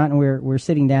restaurant, and we're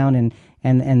sitting down,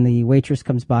 and the waitress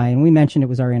comes by, and we mentioned it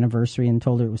was our anniversary and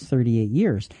told her it was 38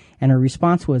 years. And her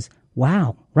response was,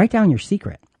 wow, write down your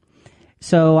secret.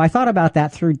 So I thought about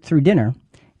that through dinner,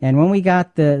 And when we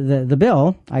got the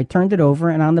bill, I turned it over,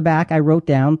 and on the back I wrote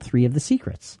down 3 of the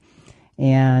secrets.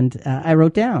 And I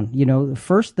wrote down,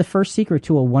 the first secret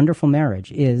to a wonderful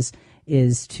marriage is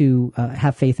to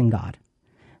have faith in God.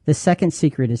 The second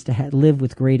secret is to live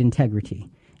with great integrity.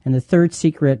 And the third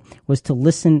secret was to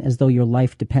listen as though your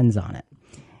life depends on it.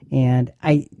 And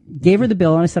I gave her the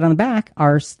bill, and I said on the back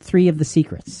are 3 of the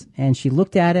secrets. And she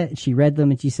looked at it, and she read them,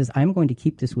 and she says, I'm going to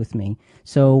keep this with me.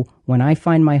 So when I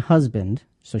find my husband,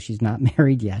 so she's not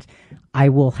married yet, I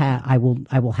will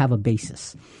have a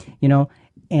basis,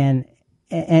 and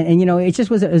it just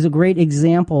was a great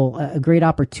example, a great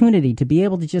opportunity to be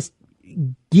able to just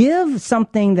give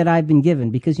something that I've been given,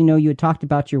 because you had talked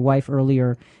about your wife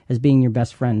earlier as being your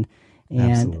best friend,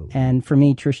 and for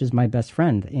me, Trish is my best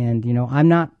friend, and I'm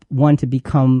not one to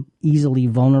become easily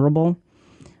vulnerable,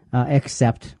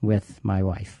 except with my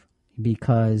wife,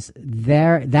 because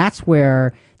that's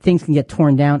where things can get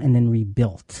torn down and then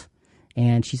rebuilt,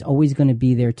 and she's always going to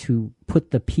be there to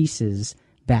put the pieces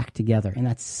back together, and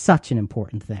that's such an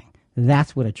important thing.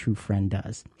 That's what a true friend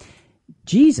does.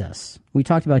 Jesus, we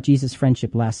talked about Jesus'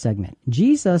 friendship last segment.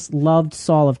 Jesus loved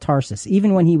Saul of Tarsus,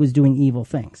 even when he was doing evil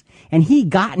things. And he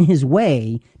got in his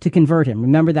way to convert him.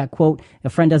 Remember that quote, a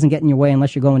friend doesn't get in your way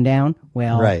unless you're going down?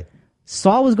 Well, right.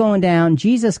 Saul was going down.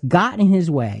 Jesus got in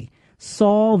his way.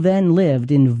 Saul then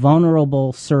lived in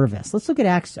vulnerable service. Let's look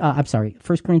at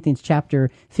 1 Corinthians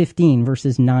chapter 15,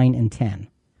 verses 9 and 10.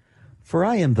 For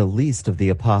I am the least of the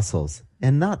apostles,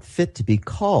 and not fit to be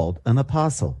called an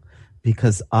apostle,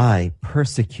 because I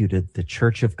persecuted the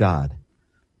church of God.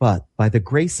 But by the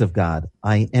grace of God,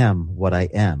 I am what I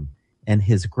am, and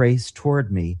his grace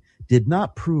toward me did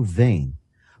not prove vain.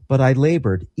 But I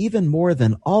labored even more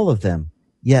than all of them,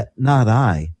 yet not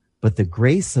I, but the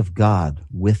grace of God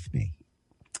with me.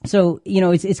 So,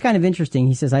 it's kind of interesting.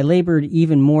 He says, I labored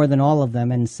even more than all of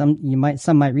them. And some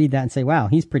might read that and say, wow,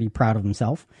 he's pretty proud of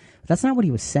himself. But that's not what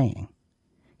he was saying.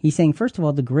 He's saying, first of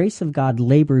all, the grace of God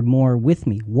labored more with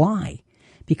me. Why?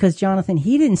 Because, Jonathan,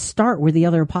 he didn't start where the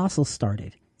other apostles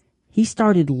started. He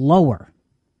started lower.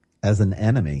 As an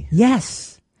enemy.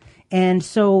 Yes. And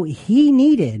so he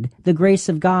needed the grace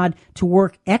of God to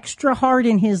work extra hard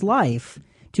in his life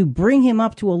to bring him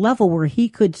up to a level where he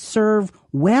could serve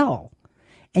well.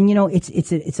 And,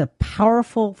 it's a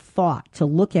powerful thought to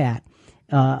look at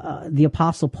the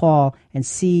Apostle Paul and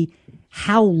see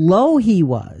how low he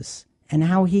was and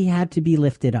how he had to be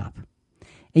lifted up.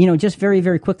 And, just very,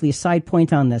 very quickly, a side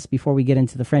point on this before we get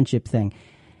into the friendship thing.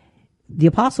 The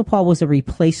Apostle Paul was a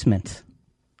replacement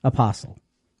apostle.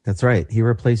 That's right. He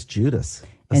replaced Judas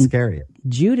Iscariot.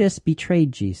 And Judas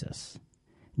betrayed Jesus.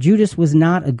 Judas was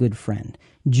not a good friend.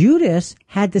 Judas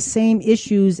had the same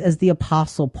issues as the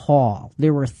Apostle Paul.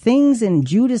 There were things in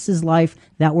Judas's life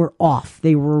that were off.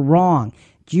 They were wrong.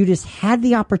 Judas had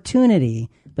the opportunity,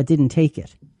 but didn't take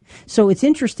it. So it's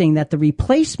interesting that the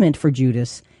replacement for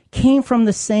Judas came from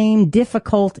the same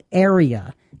difficult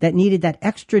area that needed that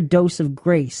extra dose of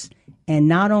grace. And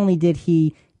not only did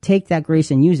he take that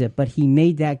grace and use it, but he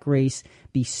made that grace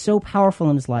be so powerful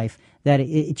in his life that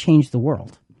it changed the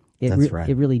world. That's right.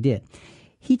 It really did.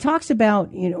 He talks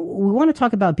about, we want to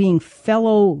talk about being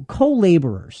fellow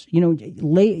co-laborers,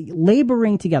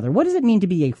 laboring together. What does it mean to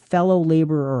be a fellow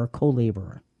laborer or a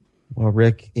co-laborer? Well,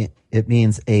 Rick, it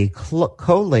means a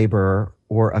co-laborer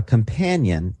or a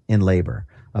companion in labor,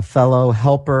 a fellow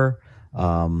helper,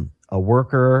 a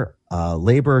worker,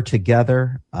 laborer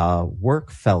together, work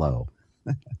fellow.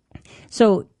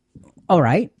 So, all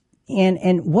right.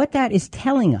 And what that is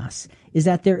telling us is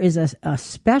that there is a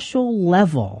special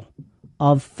level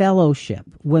of fellowship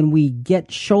when we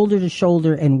get shoulder to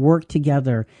shoulder and work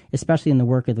together, especially in the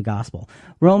work of the gospel.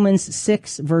 Romans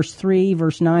 6, verse 3,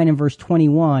 verse 9, and verse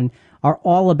 21 are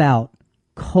all about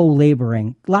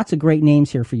co-laboring. Lots of great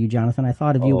names here for you, Jonathan. I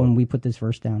thought of you when we put this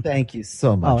verse down. Thank you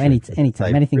so much. Oh,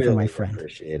 anytime. Anything really for my friend.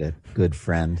 Appreciate it. Good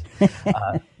friend.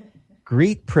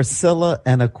 Greet Priscilla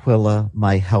and Aquila,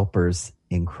 my helpers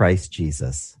in Christ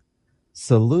Jesus.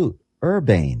 Salute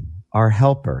Urbane, our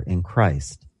helper in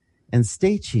Christ, and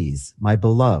Stachys, my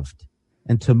beloved,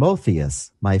 and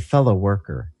Timotheus, my fellow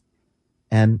worker,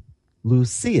 and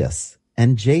Lucius,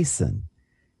 and Jason,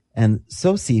 and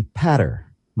Sosipater,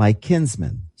 my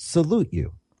kinsman, salute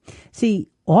you. See,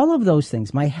 all of those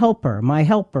things, my helper,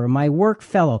 my work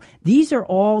fellow, these are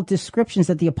all descriptions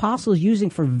that the apostle is using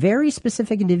for very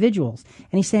specific individuals.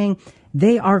 And he's saying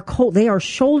they are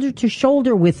shoulder to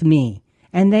shoulder with me,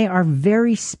 and they are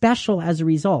very special as a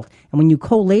result. And when you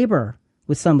co-labor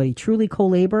with somebody, truly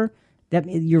co-labor, that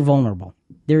you're vulnerable.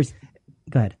 Go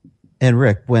ahead. And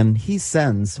Rick, when he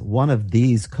sends one of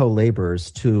these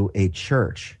co-laborers to a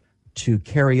church to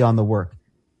carry on the work,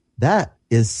 that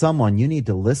is someone you need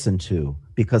to listen to,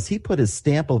 because he put his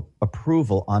stamp of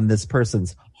approval on this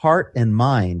person's heart and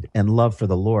mind and love for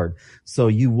the Lord. So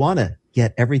you want to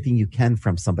get everything you can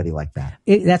from somebody like that.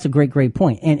 That's a great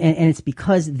point. And it's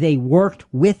because they worked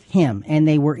with him and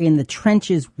they were in the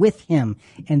trenches with him.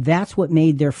 And that's what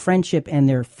made their friendship and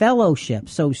their fellowship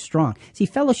so strong. See,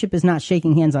 fellowship is not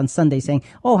shaking hands on Sunday saying,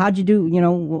 oh, how'd you do? You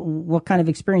know, what kind of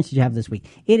experience did you have this week?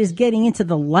 It is getting into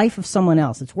the life of someone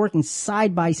else. It's working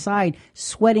side by side,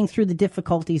 sweating through the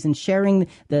difficulties and sharing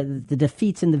the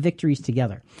defeats and the victories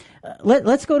together.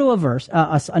 Let's go to a verse,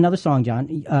 another song,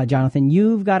 Jonathan.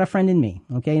 You've Got a Friend in Me,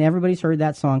 okay? And everybody's heard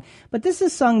that song. But this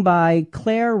is sung by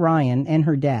Claire Ryan and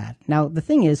her dad. Now, the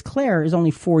thing is, Claire is only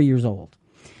 4 years old.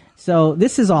 So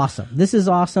this is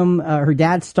awesome. Her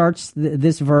dad starts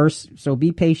this verse, so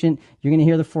be patient. You're going to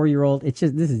hear the 4-year-old. This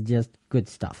is just good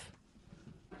stuff.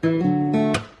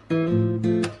 You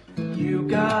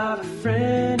got a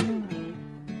friend in me.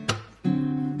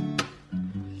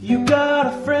 You got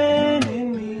a friend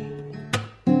in me.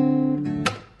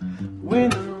 When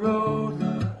the road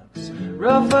looks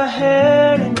rough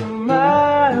ahead and you're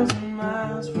miles and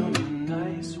miles from your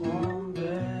nice warm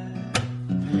bed,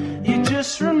 you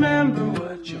just remember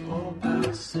what your old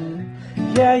pal said.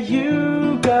 Yeah,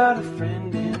 you got a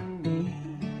friend in me.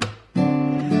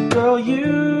 Girl,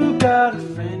 you got a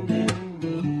friend in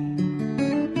me.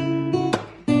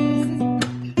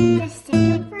 The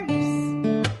second verse.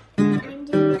 I'm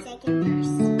doing the second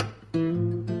verse.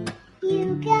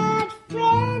 You got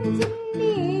friends in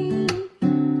me.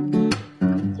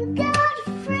 You got a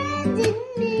friend in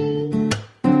me.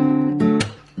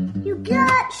 You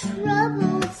got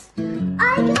troubles.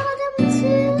 I got them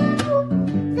too.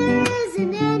 There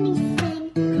isn't anything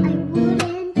I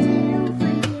wouldn't do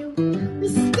for you. We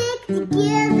stick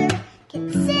together, can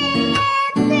see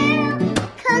it through.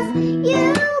 'Cause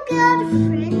you got a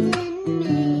friend in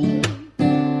me.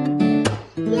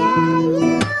 Yeah,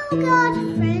 you got a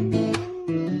friend in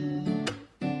me.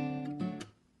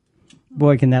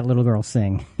 Boy, can that little girl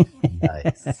sing.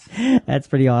 Nice. That's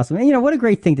pretty awesome. And, what a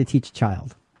great thing to teach a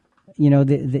child.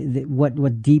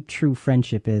 What deep, true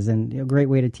friendship is, and a great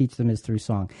way to teach them is through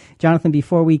song. Jonathan,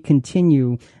 before we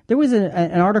continue, there was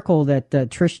an article that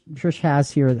Trish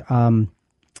has here.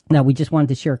 Now we just wanted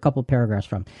to share a couple paragraphs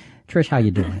from. Trish, how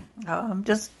you doing? I'm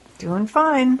just doing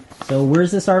fine. So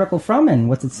where's this article from, and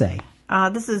what's it say?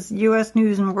 This is U.S.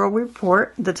 News and World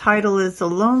Report. The title is The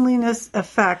Loneliness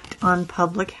Effect on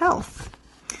Public Health.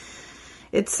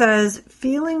 It says,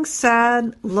 feeling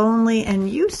sad, lonely, and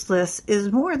useless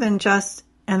is more than just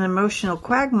an emotional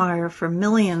quagmire for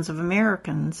millions of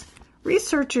Americans.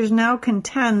 Researchers now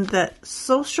contend that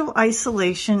social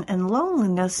isolation and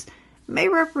loneliness may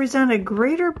represent a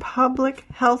greater public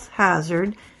health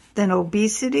hazard than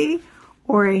obesity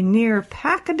or a near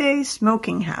pack-a-day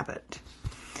smoking habit.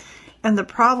 And the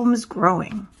problem is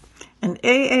growing. An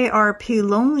AARP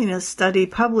loneliness study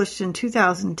published in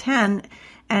 2010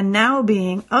 and now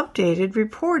being updated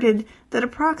reported that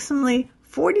approximately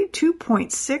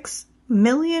 42.6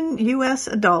 million U.S.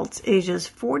 adults ages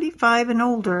 45 and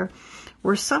older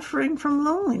were suffering from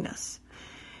loneliness.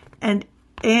 And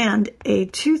a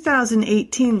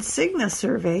 2018 Cigna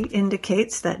survey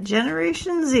indicates that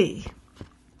Generation Z,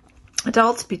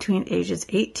 adults between ages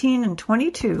 18 and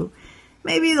 22,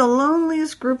 may be the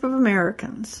loneliest group of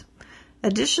Americans.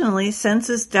 Additionally,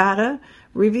 census data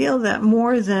reveal that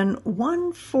more than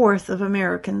 1/4 of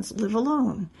Americans live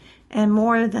alone, and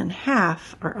more than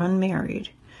half are unmarried,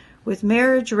 with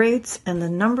marriage rates and the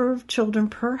number of children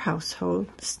per household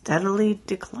steadily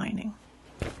declining.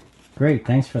 Great,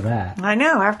 thanks for that. I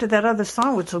know, after that other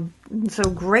song was so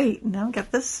great, now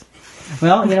get this.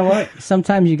 Well, you know what?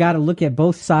 Sometimes you got to look at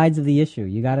both sides of the issue.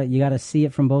 You got to see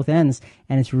it from both ends,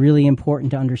 and it's really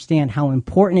important to understand how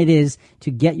important it is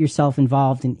to get yourself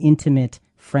involved in intimate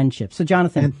friendship. So,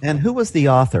 Jonathan. And who was the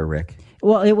author, Rick?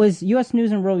 Well, it was U.S.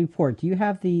 News and World Report. Do you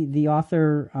have the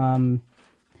author?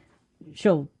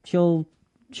 She'll.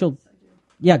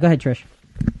 Yeah, go ahead, Trish.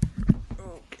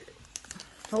 Okay.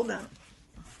 Hold on.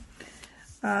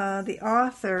 The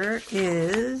author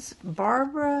is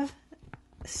Barbara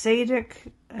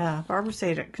Sadek. Barbara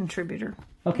Sadek, contributor.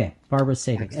 Okay, Barbara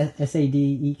Sadek.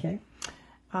 S-A-D-E-K?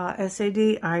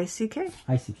 S-A-D-I-C-K.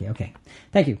 I-C-K, okay.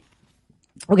 Thank you.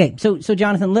 Okay, so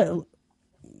Jonathan,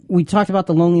 we talked about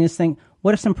the loneliness thing.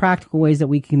 What are some practical ways that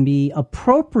we can be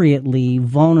appropriately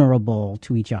vulnerable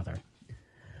to each other?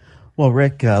 Well,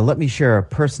 Rick, let me share a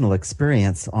personal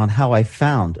experience on how I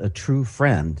found a true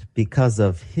friend because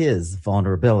of his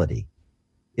vulnerability.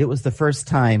 It was the first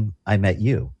time I met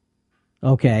you.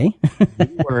 Okay.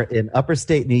 We were in upper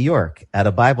state New York at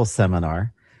a Bible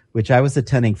seminar which I was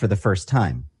attending for the first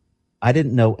time. I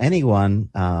didn't know anyone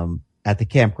at the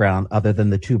campground other than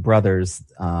the two brothers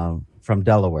from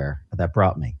Delaware that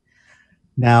brought me.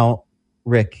 Now,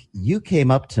 Rick, you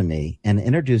came up to me and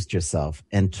introduced yourself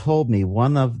and told me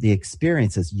one of the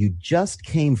experiences you just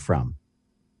came from.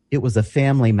 It was a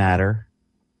family matter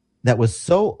that was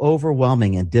so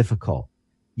overwhelming and difficult.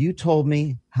 You told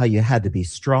me how you had to be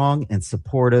strong and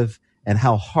supportive and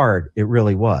how hard it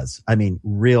really was. I mean,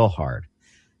 real hard.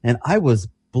 And I was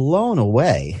blown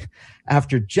away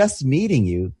after just meeting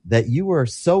you that you were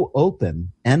so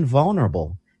open and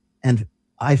vulnerable. And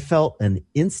I felt an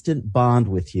instant bond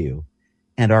with you.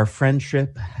 And our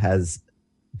friendship has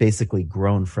basically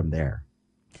grown from there.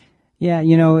 Yeah,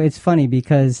 it's funny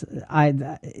because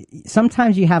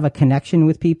sometimes you have a connection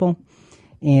with people,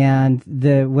 and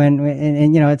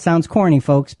it sounds corny,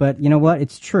 folks, but you know what?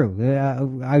 It's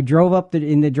true. I drove up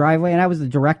in the driveway, and I was the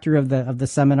director of the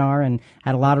seminar, and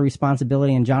had a lot of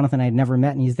responsibility. And Jonathan I had never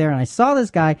met, and he's there, and I saw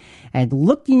this guy, and I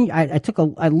looked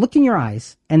in your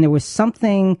eyes, and there was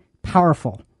something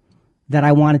powerful that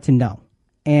I wanted to know,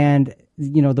 and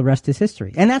the rest is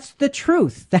history. And that's the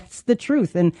truth. That's the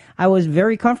truth. And I was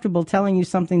very comfortable telling you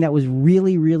something that was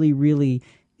really, really, really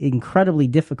incredibly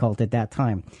difficult at that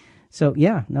time. So,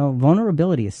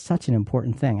 vulnerability is such an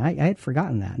important thing. I had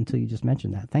forgotten that until you just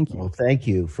mentioned that. Thank you. Well, thank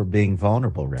you for being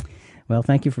vulnerable, Rick. Well,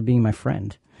 thank you for being my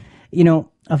friend.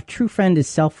 A true friend is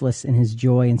selfless in his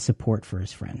joy and support for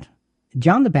his friend.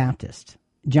 John the Baptist,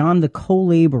 John the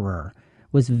co-laborer,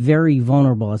 was very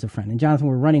vulnerable as a friend. And Jonathan,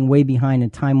 we're running way behind in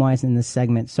time-wise in this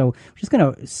segment, so we're just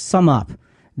going to sum up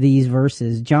these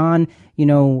verses. John,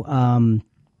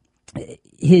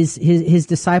 his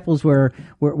disciples were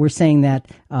saying that,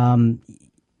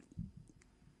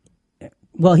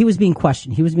 he was being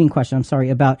questioned.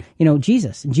 About,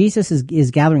 Jesus. Jesus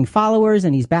is gathering followers,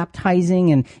 and he's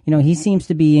baptizing, and, he seems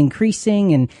to be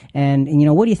increasing, and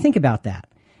what do you think about that?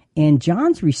 And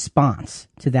John's response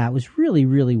to that was really,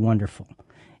 really wonderful.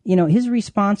 His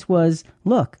response was,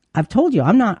 look, I've told you,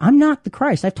 I'm not the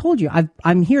Christ. I've told you,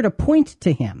 I'm here to point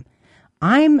to him.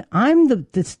 I'm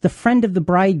the friend of the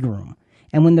bridegroom.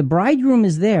 And when the bridegroom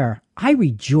is there, I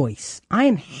rejoice. I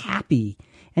am happy.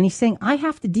 And he's saying, I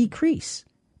have to decrease.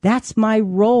 That's my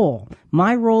role.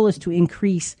 My role is to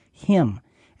increase him.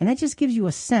 And that just gives you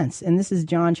a sense, and this is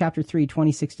John chapter 3,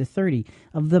 26 to 30,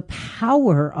 of the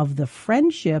power of the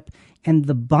friendship and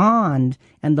the bond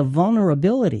and the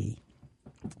vulnerability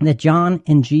that John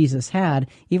and Jesus had,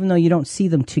 even though you don't see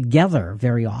them together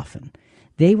very often.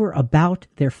 They were about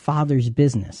their Father's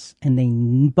business, and they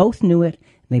both knew it,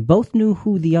 and they both knew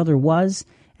who the other was,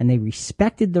 and they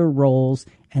respected their roles,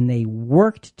 and they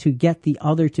worked to get the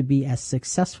other to be as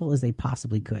successful as they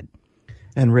possibly could.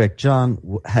 And Rick,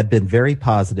 John had been very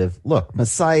positive. Look,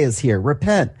 Messiah is here.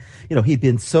 Repent. He'd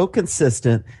been so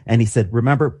consistent. And he said,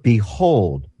 remember,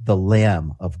 behold the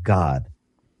Lamb of God.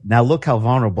 Now look how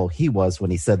vulnerable he was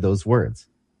when he said those words.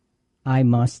 I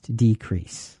must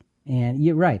decrease. And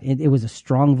you're right. It was a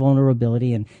strong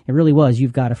vulnerability. And it really was,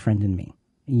 you've got a friend in me.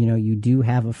 You do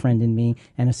have a friend in me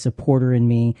and a supporter in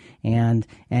me. And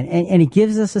it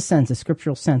gives us a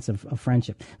scriptural sense of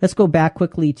friendship. Let's go back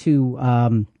quickly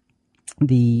to,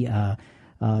 the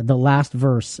last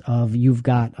verse of You've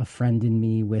Got a Friend in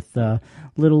Me with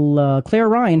little Claire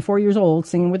Ryan, 4 years old,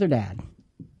 singing with her dad.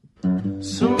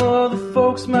 Some of the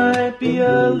folks might be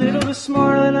a little bit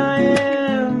smarter than I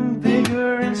am,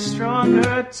 bigger and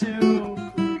stronger too,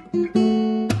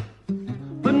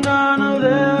 but none of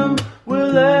them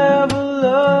will ever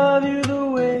love you the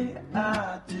way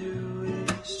I do.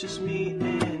 It's just me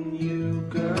and you,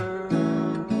 girl.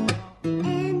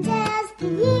 And as the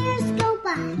years go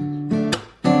by,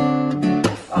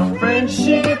 our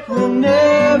friendship will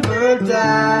never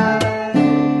die.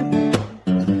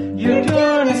 You're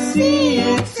gonna see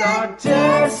it's our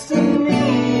destiny.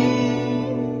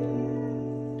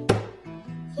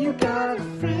 You got a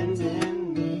friend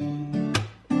in me.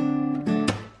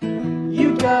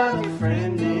 You got a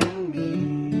friend in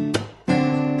me.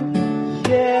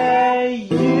 Yeah,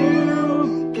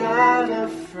 you got a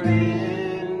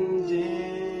friend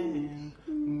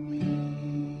in me.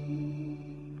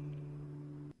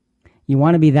 You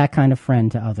want to be that kind of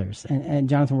friend to others. And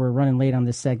Jonathan, we're running late on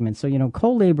this segment. So,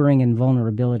 co-laboring and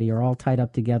vulnerability are all tied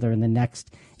up together in the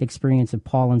next experience of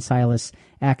Paul and Silas,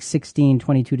 Acts 16,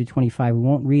 22 to 25. We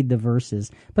won't read the verses,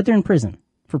 but they're in prison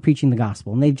for preaching the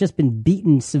gospel. And they've just been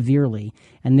beaten severely.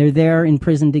 And they're there in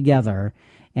prison together.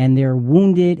 And they're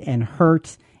wounded and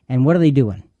hurt. And what are they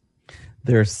doing?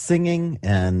 They're singing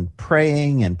and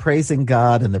praying and praising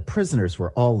God, and the prisoners were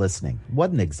all listening.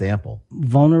 What an example.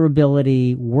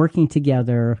 Vulnerability, working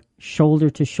together, shoulder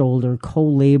to shoulder,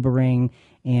 co-laboring,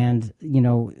 and,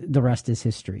 the rest is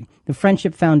history. The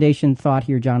Friendship Foundation thought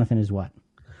here, Jonathan, is what?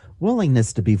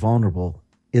 Willingness to be vulnerable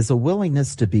is a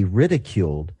willingness to be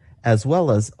ridiculed as well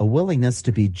as a willingness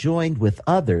to be joined with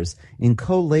others in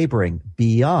co-laboring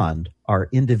beyond our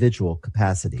individual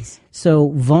capacities.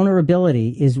 So vulnerability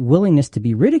is willingness to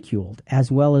be ridiculed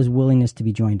as well as willingness to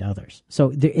be joined to others.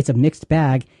 So it's a mixed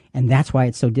bag, and that's why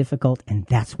it's so difficult, and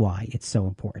that's why it's so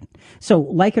important. So,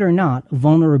 like it or not,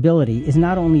 vulnerability is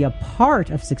not only a part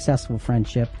of successful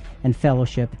friendship and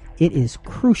fellowship, it is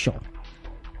crucial.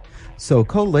 So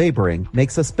co-laboring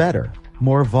makes us better,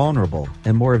 more vulnerable,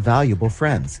 and more valuable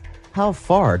friends. How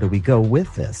far do we go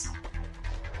with this?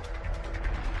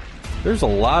 There's a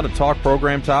lot of talk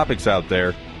program topics out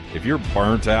there. If you're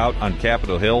burnt out on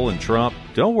Capitol Hill and Trump,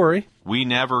 don't worry, we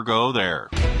never go there.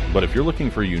 But if you're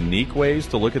looking for unique ways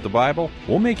to look at the Bible,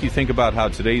 we'll make you think about how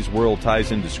today's world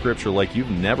ties into Scripture like you've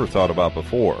never thought about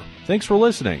before. Thanks for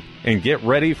listening, and get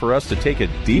ready for us to take a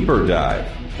deeper dive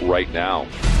right now.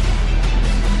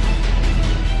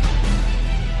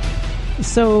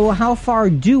 So how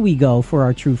far do we go for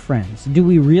our true friends? Do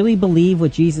we really believe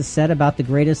what Jesus said about the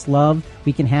greatest love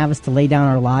we can have is to lay down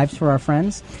our lives for our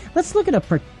friends? Let's look at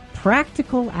a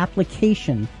practical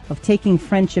application of taking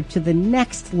friendship to the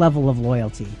next level of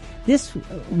loyalty. This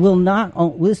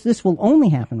will only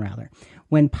happen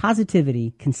when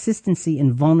positivity, consistency,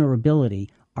 and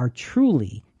vulnerability are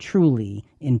truly, truly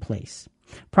in place.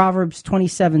 Proverbs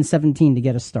 27:17 to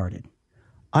get us started.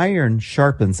 Iron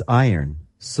sharpens iron,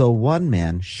 so one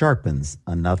man sharpens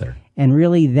another. And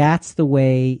really, that's the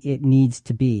way it needs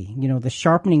to be. The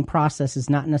sharpening process is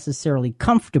not necessarily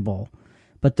comfortable,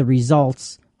 but the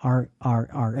results are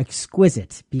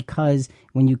exquisite, because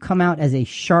when you come out as a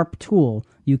sharp tool,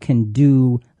 you can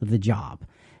do the job.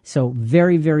 So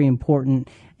very, very important.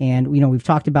 And, we've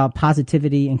talked about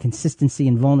positivity and consistency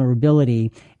and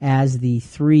vulnerability as the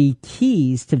three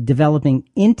keys to developing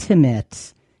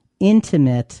intimate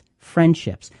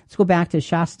friendships. Let's go back to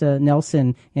Shasta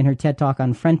Nelson in her TED Talk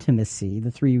on frientimacy,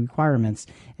 the three requirements.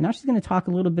 And now she's going to talk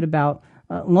a little bit about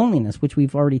loneliness, which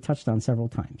we've already touched on several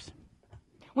times.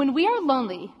 When we are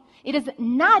lonely, it is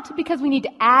not because we need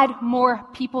to add more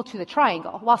people to the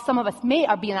triangle. While some of us may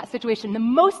be in that situation, the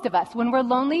most of us, when we're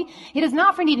lonely, it is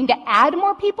not for needing to add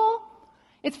more people.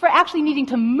 It's for actually needing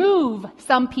to move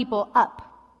some people up.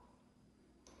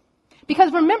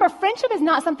 Because remember, friendship is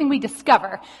not something we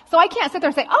discover. So I can't sit there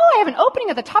and say, I have an opening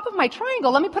at the top of my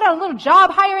triangle. Let me put out a little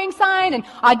job hiring sign and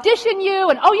audition you.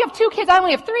 And, you have 2 kids. I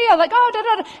only have 3. I'm like,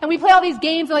 da-da-da. And we play all these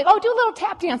games. And do a little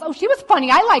tap dance. She was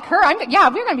funny. I like her.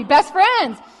 We're going to be best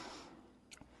friends.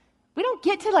 We don't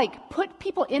get to put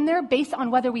people in there based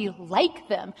on whether we like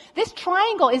them. This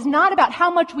triangle is not about how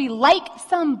much we like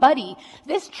somebody.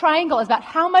 This triangle is about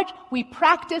how much we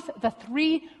practice the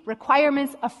 3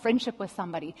 requirements of friendship with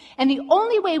somebody. And the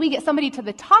only way we get somebody to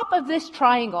the top of this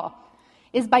triangle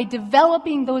is by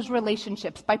developing those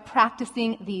relationships, by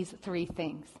practicing these 3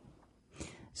 things.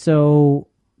 So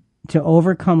to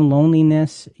overcome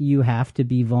loneliness, you have to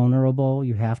be vulnerable,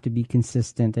 you have to be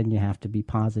consistent, and you have to be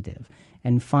positive.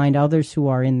 And find others who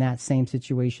are in that same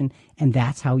situation, and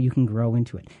that's how you can grow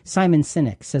into it. Simon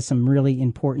Sinek says some really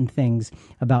important things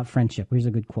about friendship. Here's a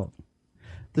good quote.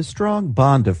 The strong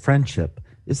bond of friendship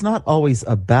is not always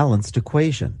a balanced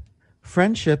equation.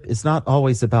 Friendship is not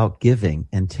always about giving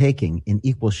and taking in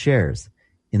equal shares.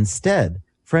 Instead,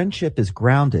 friendship is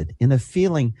grounded in a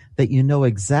feeling that you know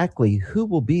exactly who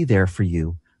will be there for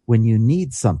you when you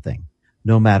need something,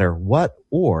 no matter what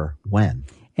or when.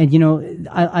 And,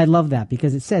 I love that,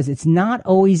 because it says it's not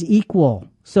always equal.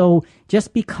 So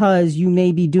just because you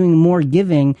may be doing more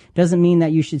giving doesn't mean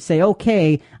that you should say,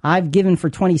 okay, I've given for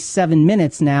 27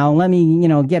 minutes now. Let me,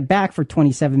 get back for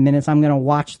 27 minutes. I'm going to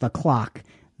watch the clock.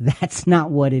 That's not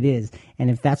what it is.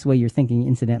 And if that's the way you're thinking,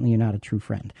 incidentally, you're not a true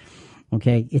friend.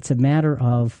 Okay, it's a matter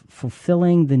of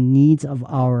fulfilling the needs of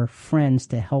our friends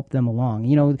to help them along.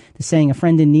 The saying, a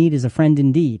friend in need is a friend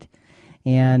indeed.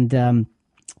 And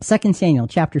 2 Samuel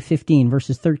chapter 15,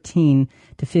 verses 13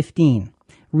 to 15,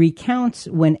 recounts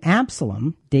when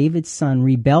Absalom, David's son,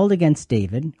 rebelled against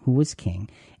David, who was king,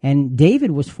 and David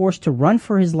was forced to run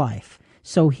for his life.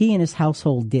 So he and his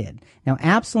household did. Now,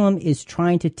 Absalom is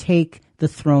trying to take the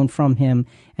throne from him,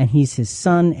 and he's his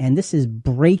son, and this is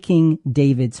breaking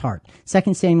David's heart.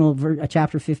 2 Samuel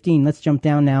chapter 15, let's jump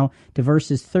down now to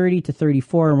verses 30 to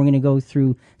 34, and we're going to go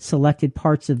through selected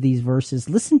parts of these verses.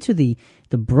 Listen to the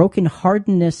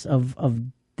brokenheartedness of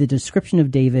the description of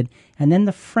David, and then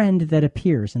the friend that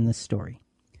appears in this story.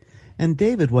 And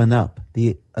David went up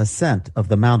the ascent of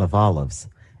the Mount of Olives,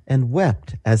 and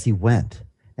wept as he went,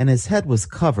 and his head was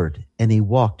covered, and he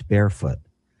walked barefoot.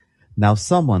 Now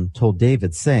someone told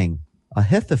David, saying,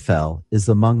 Ahithophel is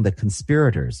among the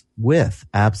conspirators with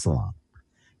Absalom.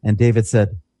 And David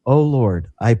said, O Lord,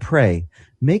 I pray,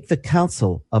 make the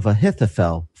counsel of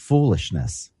Ahithophel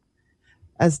foolishness.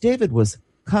 As David was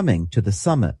coming to the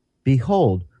summit,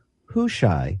 behold,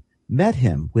 Hushai met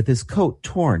him with his coat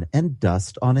torn and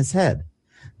dust on his head.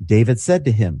 David said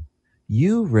to him,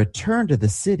 You return to the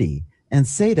city and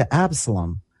say to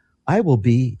Absalom, I will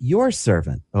be your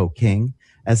servant, O king,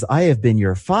 as I have been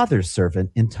your father's servant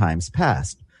in times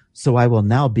past. So I will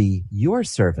now be your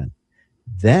servant.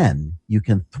 Then you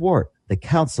can thwart the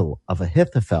counsel of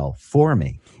Ahithophel for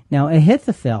me. Now,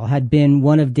 Ahithophel had been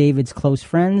one of David's close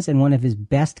friends and one of his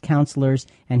best counselors,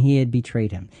 and he had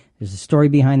betrayed him. There's a story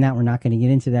behind that. We're not going to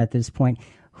get into that at this point.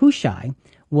 Hushai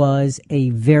was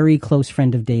a very close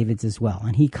friend of David's as well.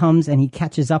 And he comes and he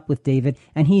catches up with David,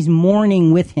 and he's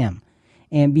mourning with him.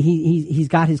 And he's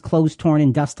got his clothes torn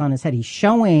and dust on his head. He's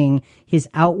showing his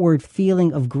outward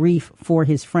feeling of grief for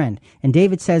his friend. And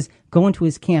David says, go into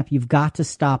his camp. You've got to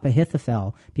stop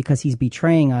Ahithophel because he's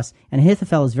betraying us. And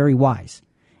Ahithophel is very wise.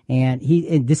 And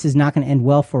this is not going to end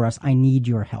well for us. I need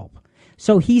your help.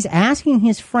 So he's asking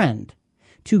his friend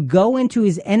to go into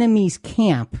his enemy's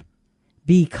camp,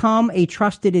 become a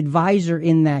trusted advisor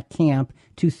in that camp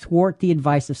to thwart the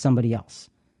advice of somebody else.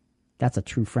 That's a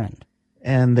true friend.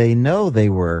 And they know they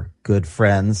were good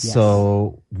friends, Yes.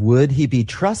 So would he be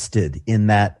trusted in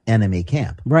that enemy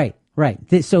camp? Right.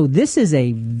 So this is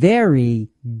a very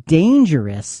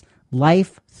dangerous,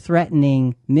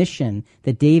 life-threatening mission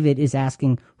that David is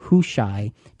asking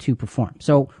Hushai to perform.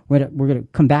 So we're going to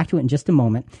come back to it in just a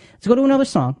moment. Let's go to another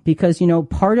song because,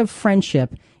 part of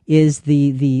friendship is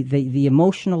the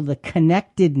emotional, the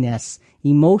connectedness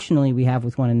emotionally we have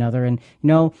with one another. And,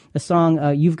 the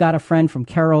song, You've Got a Friend from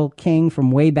Carole King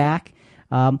from way back.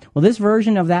 Well, this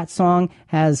version of that song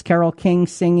has Carole King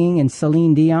singing and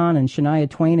Celine Dion and Shania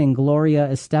Twain and Gloria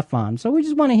Estefan. So we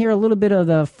just want to hear a little bit of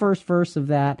the first verse of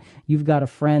that, You've Got a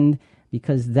Friend,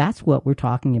 because that's what we're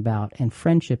talking about. And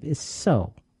friendship is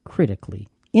so critically,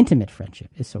 intimate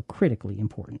friendship is so critically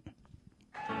important.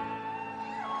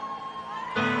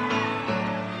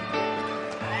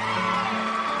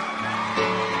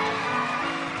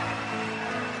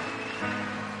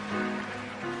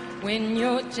 When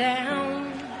you're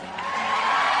down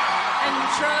and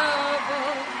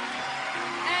troubled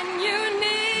and you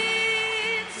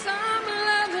need some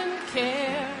love and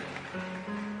care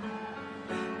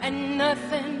and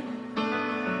nothing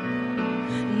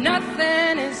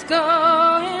is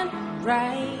going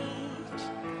right.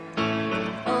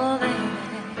 Oh,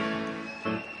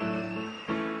 baby,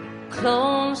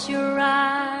 close your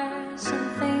eyes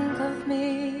and think of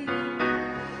me,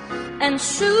 and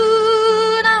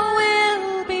soon I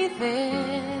will be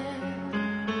there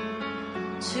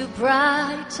to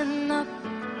brighten up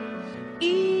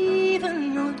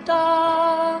even your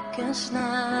darkest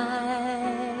nights.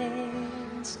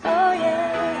 Oh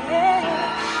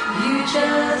yeah, you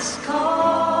just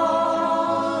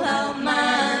call out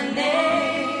my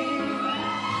name,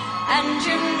 and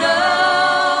you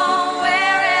know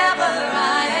wherever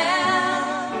I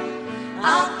am,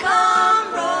 I'll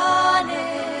come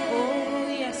running. Oh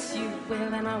yes, you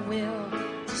will, and I will,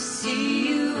 to see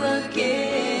you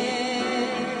again.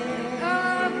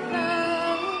 Oh,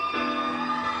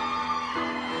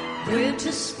 no.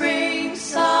 Winter, spring,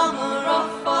 summer, or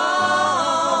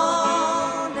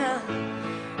fall, now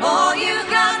all you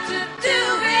got to do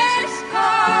is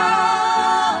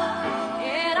call,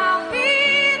 and I'll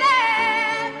be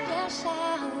there. Yes,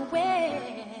 I will.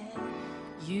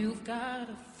 You've got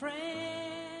a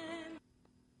friend.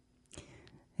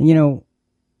 And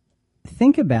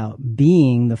think about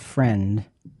being the friend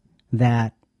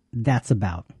that's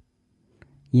about.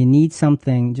 You need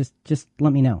something, just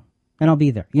let me know, and I'll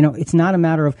be there. It's not a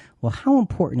matter of, well, how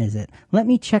important is it? Let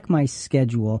me check my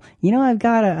schedule.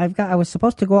 I was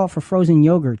supposed to go out for frozen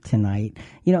yogurt tonight.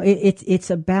 It's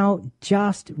about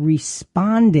just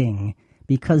responding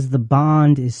because the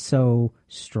bond is so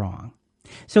strong.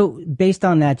 So based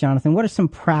on that, Jonathan, what are some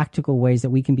practical ways that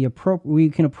we can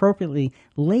appropriately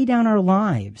lay down our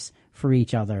lives for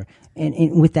each other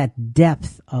and with that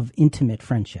depth of intimate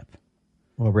friendship?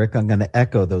 Well, Rick, I'm going to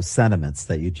echo those sentiments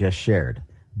that you just shared.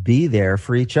 Be there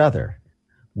for each other.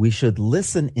 We should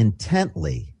listen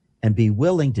intently and be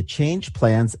willing to change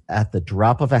plans at the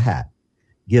drop of a hat.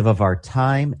 Give of our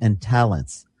time and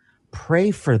talents.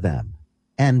 Pray for them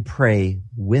and pray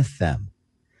with them.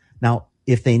 Now,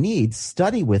 if they need,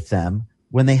 study with them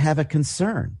when they have a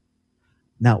concern.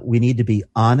 Now, we need to be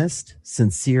honest,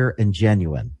 sincere, and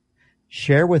genuine.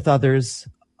 Share with others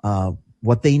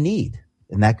what they need.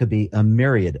 And that could be a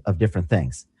myriad of different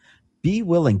things. Be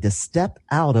willing to step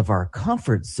out of our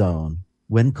comfort zone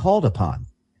when called upon.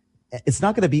 It's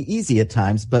not going to be easy at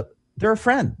times, but they're a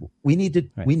friend. We need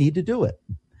to do it.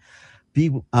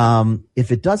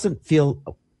 If it doesn't feel,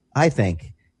 I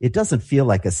think it doesn't feel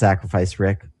like a sacrifice,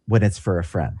 Rick, when it's for a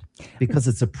friend, because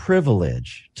it's a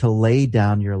privilege to lay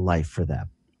down your life for them.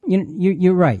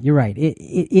 You're right. You're right.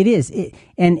 It is.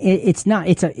 It's not.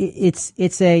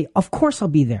 It's a. Of course, I'll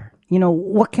be there.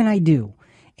 What can I do?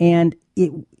 And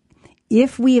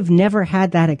if we have never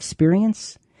had that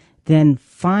experience, then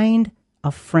find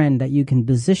a friend that you can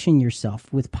position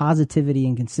yourself with positivity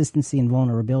and consistency and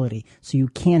vulnerability, so you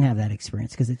can have that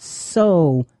experience, because it's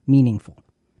so meaningful.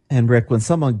 And Rick, when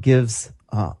someone gives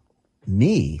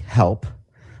me help,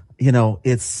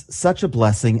 it's such a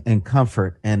blessing and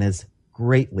comfort, and is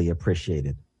greatly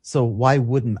appreciated. So why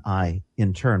wouldn't I,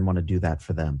 in turn, want to do that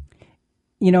for them?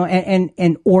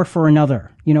 Or for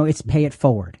another. It's pay it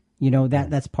forward.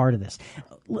 That's part of this.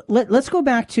 Let's go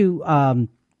back to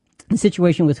the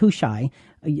situation with Hushai,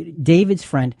 David's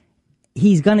friend.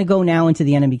 He's going to go now into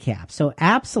the enemy camp. So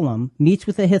Absalom meets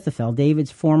with Ahithophel, David's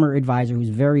former advisor, who's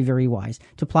very, very wise,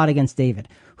 to plot against David.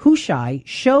 Hushai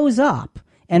shows up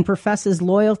and professes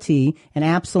loyalty, and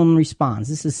Absalom responds.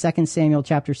 This is 2 Samuel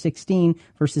chapter 16,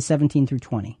 verses 17 through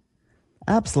 20.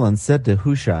 Absalom said to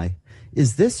Hushai,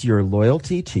 "Is this your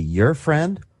loyalty to your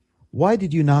friend? Why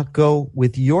did you not go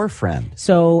with your friend?"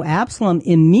 So Absalom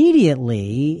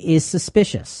immediately is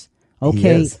suspicious.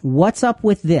 Okay, what's up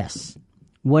with this?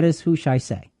 What does Hushai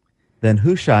say? Then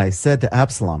Hushai said to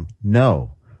Absalom,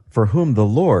 "No, for whom the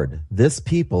Lord, this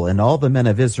people, and all the men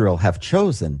of Israel have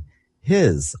chosen,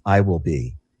 his I will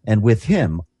be, and with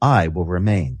him I will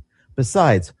remain.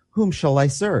 Besides, whom shall I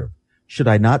serve? Should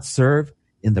I not serve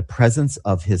in the presence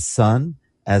of his son,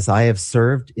 as I have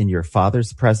served in your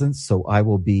father's presence, so I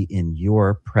will be in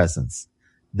your presence."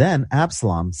 Then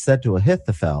Absalom said to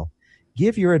Ahithophel,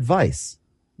 "Give your advice.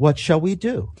 What shall we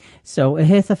do?" So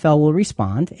Ahithophel will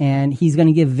respond, and he's going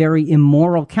to give very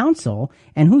immoral counsel,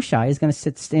 and Hushai is going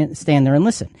to stand there and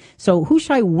listen. So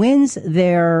Hushai wins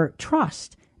their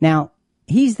trust. Now,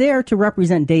 he's there to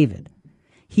represent David.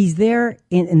 He's there,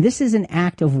 and this is an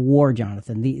act of war,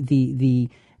 Jonathan. The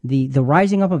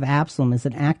rising up of Absalom is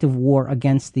an act of war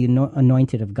against the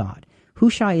anointed of God.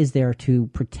 Hushai is there to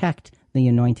protect the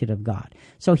anointed of God.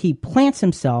 So he plants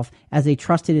himself as a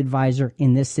trusted advisor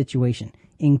in this situation.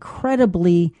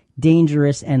 Incredibly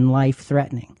dangerous and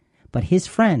life-threatening. But his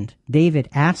friend, David,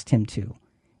 asked him to,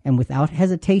 and without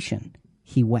hesitation,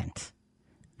 he went.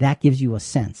 That gives you a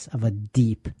sense of a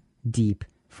deep, deep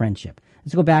friendship.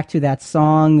 Let's go back to that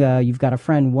song, You've Got a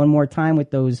Friend, one more time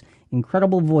with those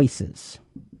incredible voices.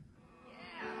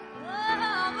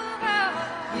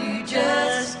 You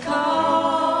just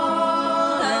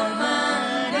call out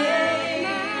my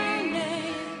name,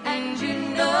 and you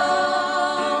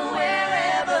know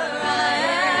wherever I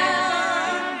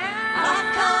am, I'll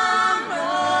come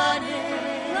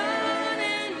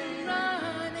running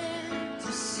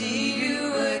to see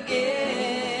you again.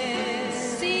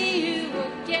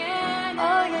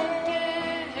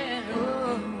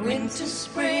 Oh, winter,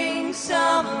 spring,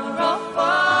 summer, or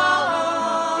fall.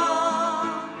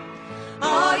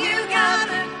 All you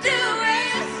gotta do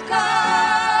is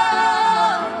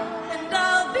call, and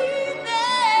I'll be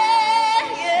there.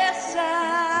 Yes,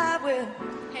 I will.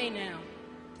 Hey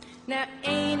now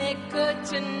ain't it good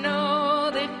to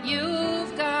know that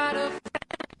you've got a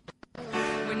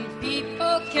friend when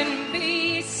people can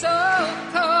be so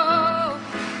cold?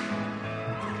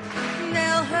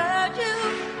 They'll hurt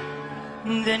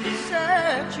you, then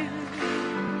desert you.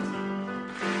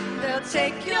 They'll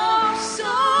take your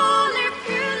soul if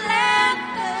you let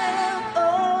them.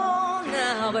 Oh,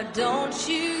 now, but don't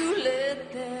you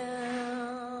let them.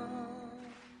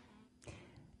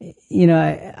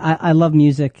 I love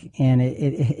music, and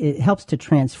it helps to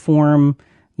transform,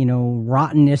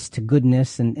 rottenness to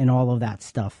goodness and all of that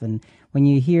stuff. And when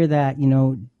you hear that,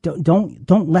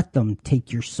 don't let them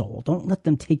take your soul. Don't let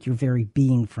them take your very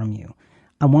being from you.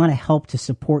 I want to help to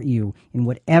support you in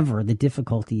whatever the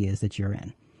difficulty is that you're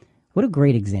in. What a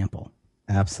great example.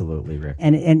 Absolutely, Rick.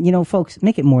 And folks,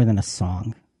 make it more than a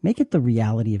song. Make it the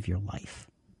reality of your life.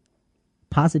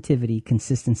 Positivity,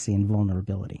 consistency, and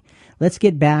vulnerability. Let's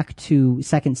get back to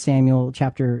 2 Samuel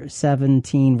chapter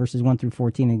 17, verses 1 through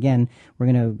 14. Again, we're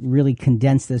going to really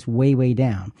condense this way, way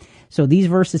down. So these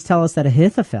verses tell us that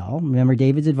Ahithophel, remember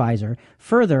David's advisor,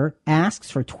 further asks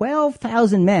for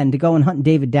 12,000 men to go and hunt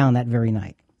David down that very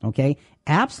night. Okay?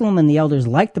 Absalom and the elders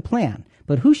liked the plan,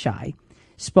 but Hushai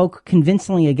spoke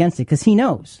convincingly against it because he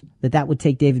knows that would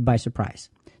take David by surprise.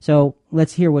 So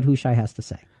let's hear what Hushai has to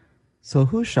say. So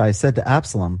Hushai said to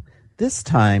Absalom, "This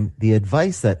time the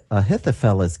advice that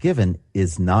Ahithophel has given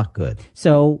is not good."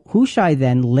 So Hushai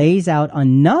then lays out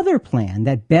another plan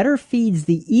that better feeds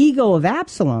the ego of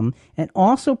Absalom and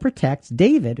also protects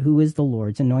David, who is the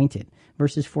Lord's anointed.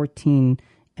 Verses 14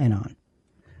 and on.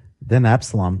 Then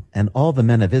Absalom and all the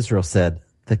men of Israel said,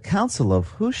 "The counsel of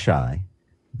Hushai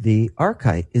the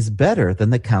Archite is better than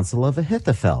the counsel of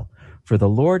Ahithophel, for the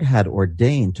Lord had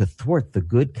ordained to thwart the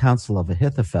good counsel of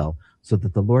Ahithophel, so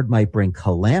that the Lord might bring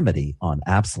calamity on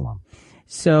Absalom."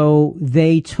 So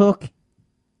they took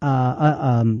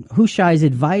Hushai's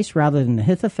advice rather than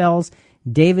Ahithophel's.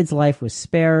 David's life was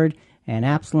spared, and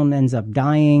Absalom ends up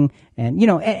dying. And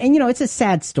it's a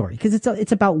sad story because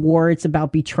it's about war, it's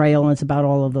about betrayal, and it's about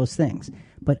all of those things.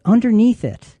 But underneath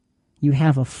it, you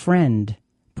have a friend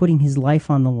putting his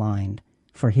life on the line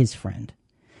for his friend,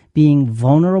 being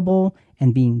vulnerable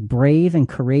and being brave and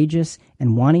courageous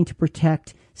and wanting to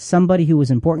protect somebody who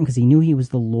was important because he knew he was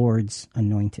the Lord's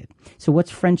anointed. So what's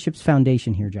friendship's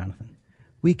foundation here, Jonathan?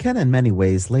 We can in many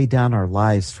ways lay down our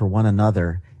lives for one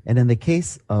another, and in the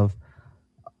case of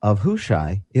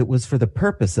Hushai, it was for the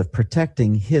purpose of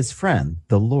protecting his friend,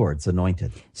 the Lord's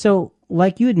anointed. So,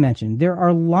 like you had mentioned, there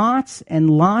are lots and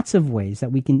lots of ways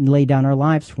that we can lay down our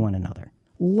lives for one another.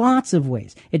 Lots of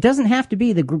ways. It doesn't have to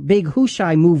be the big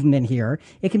Hushai movement here.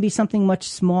 It can be something much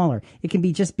smaller. It can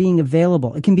be just being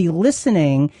available. It can be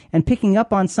listening and picking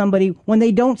up on somebody when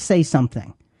they don't say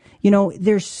something.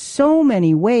 There's so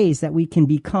many ways that we can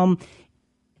become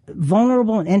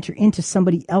vulnerable and enter into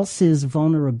somebody else's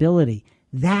vulnerability.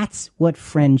 That's what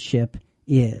friendship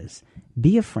is.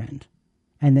 Be a friend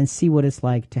and then see what it's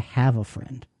like to have a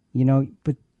friend.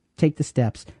 But take the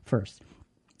steps first.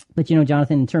 But,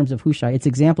 Jonathan, in terms of Hushai, it's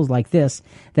examples like this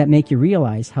that make you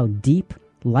realize how deep,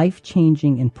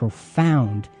 life-changing, and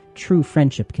profound true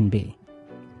friendship can be.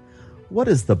 What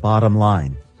is the bottom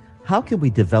line? How can we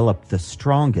develop the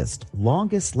strongest,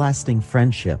 longest-lasting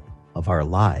friendship of our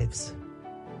lives?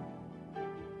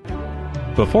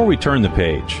 Before we turn the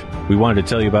page, we wanted to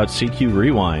tell you about CQ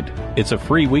Rewind. It's a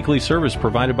free weekly service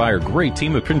provided by our great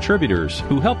team of contributors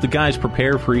who help the guys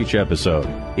prepare for each episode.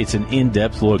 It's an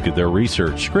in-depth look at their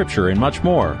research, scripture, and much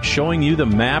more, showing you the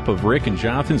map of Rick and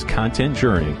Jonathan's content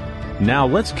journey. Now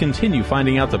let's continue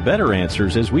finding out the better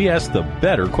answers as we ask the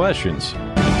better questions.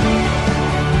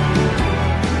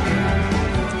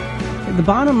 The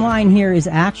bottom line here is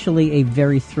actually a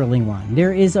very thrilling one.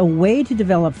 There is a way to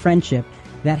develop friendship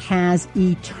that has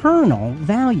eternal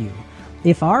value.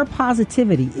 If our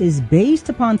positivity is based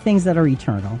upon things that are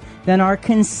eternal, then our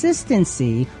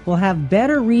consistency will have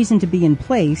better reason to be in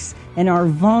place, and our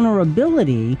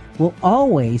vulnerability will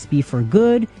always be for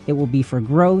good. It will be for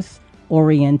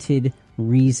growth-oriented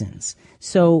reasons.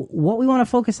 So what we want to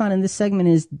focus on in this segment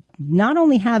is not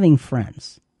only having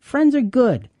friends. Friends are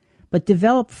good, but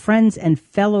develop friends and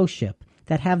fellowship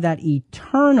that have that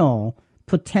eternal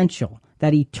potential,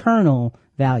 that eternal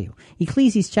value.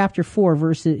 Ecclesiastes chapter 4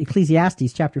 verses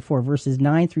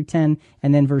 9 through 10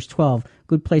 and then verse 12.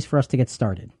 Good place for us to get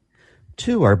started.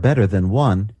 2 are better than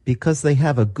 1 because they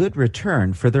have a good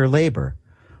return for their labor.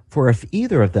 For if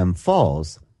either of them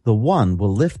falls, the one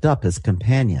will lift up his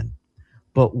companion.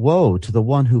 But woe to the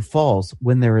one who falls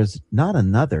when there is not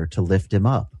another to lift him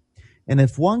up. And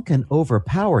if one can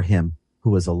overpower him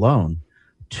who is alone,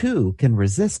 2 can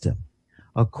resist him.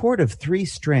 A cord of 3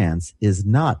 strands is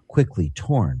not quickly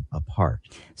torn apart.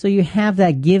 So you have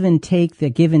that give and take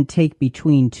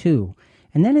between 2.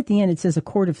 And then at the end it says a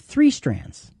cord of 3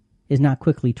 strands is not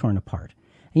quickly torn apart.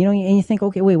 And you think,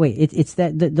 okay, wait, it's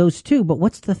those 2, but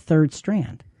what's the third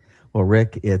strand? Well,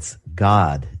 Rick, it's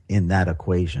God in that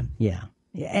equation. Yeah.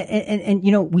 And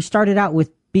we started out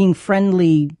with being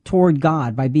friendly toward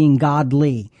God by being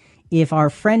godly. If our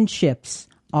friendships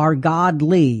are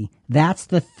godly, that's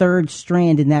the third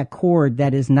strand in that cord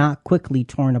that is not quickly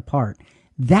torn apart.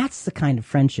 That's the kind of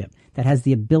friendship that has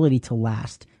the ability to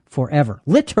last forever,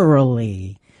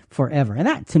 literally forever. And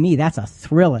that, to me, that's a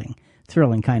thrilling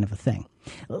kind of a thing.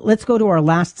 Let's go to our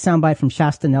last soundbite from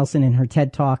Shasta Nelson in her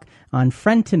TED Talk on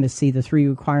friendimacy, the 3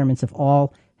 requirements of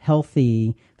all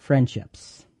healthy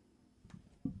friendships.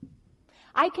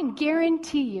 I can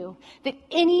guarantee you that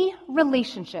any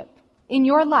relationship in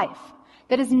your life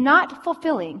that is not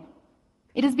fulfilling,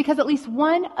 it is because at least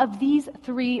one of these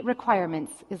 3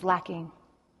 requirements is lacking.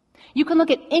 You can look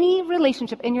at any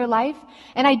relationship in your life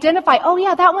and identify, oh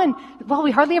yeah, that one, well, we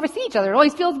hardly ever see each other. It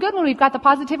always feels good when we've got the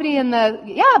positivity and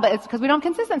but it's because we don't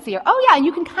have consistency. Or, oh yeah, and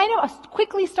you can kind of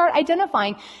quickly start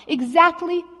identifying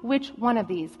exactly which one of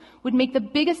these would make the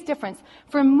biggest difference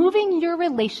for moving your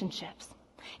relationships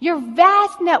Your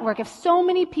vast network of so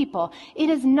many people, it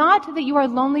is not that you are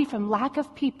lonely from lack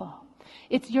of people.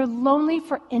 It's you're lonely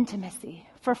for intimacy,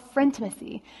 for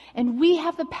frientimacy. And we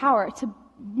have the power to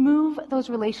move those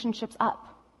relationships up.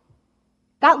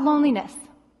 That loneliness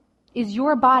is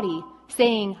your body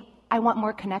saying, I want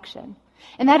more connection.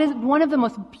 And that is one of the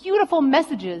most beautiful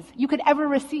messages you could ever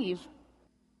receive.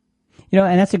 You know,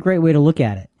 and that's a great way to look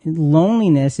at it.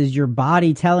 Loneliness is your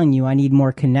body telling you, I need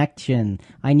more connection.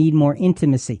 I need more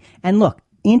intimacy. And look,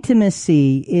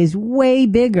 intimacy is way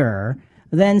bigger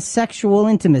than sexual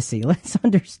intimacy. Let's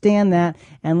understand that.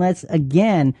 And let's,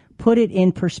 again, put it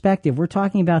in perspective. We're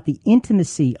talking about the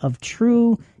intimacy of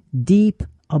true, deep,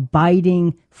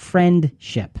 abiding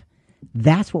friendship.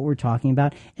 That's what we're talking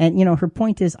about. And, you know, her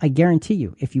point is, I guarantee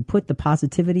you, if you put the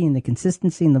positivity and the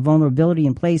consistency and the vulnerability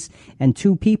in place and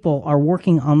two people are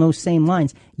working on those same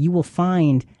lines, you will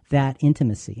find that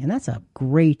intimacy. And that's a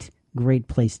great, great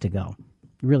place to go.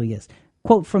 It really is.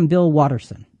 Quote from Bill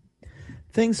Watterson.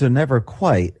 Things are never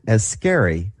quite as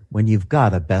scary when you've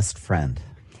got a best friend.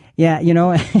 Yeah, you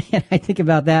know, and I think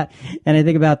about that, and I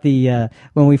think about the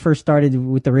when we first started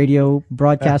with the radio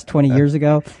broadcast 20 years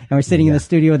ago, and we're sitting in the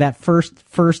studio that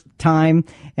first time,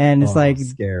 and it's like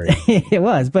scary. It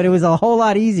was, but it was a whole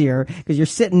lot easier because you're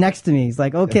sitting next to me. It's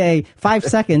like, okay, 5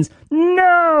 seconds,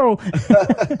 no.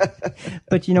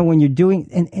 But you know, when you're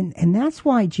doing, and that's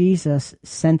why Jesus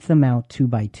sent them out 2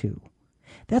 by 2.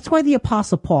 That's why the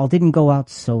Apostle Paul didn't go out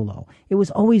solo. It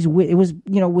was always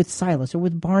with Silas or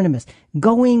with Barnabas,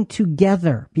 going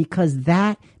together, because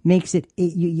that makes it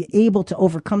you able to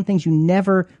overcome things you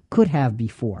never could have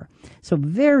before. So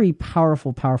very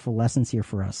powerful, powerful lessons here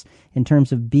for us in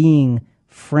terms of being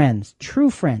friends, true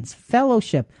friends,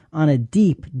 fellowship on a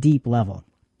deep, deep level.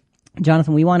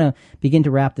 Jonathan, we want to begin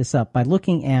to wrap this up by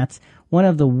looking at one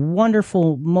of the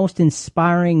wonderful, most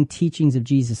inspiring teachings of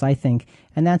Jesus, I think,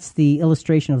 and that's the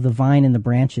illustration of the vine and the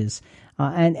branches.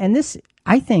 And this,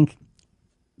 I think,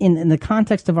 in the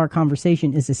context of our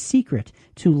conversation, is a secret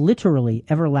to literally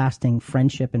everlasting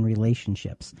friendship and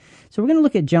relationships. So we're going to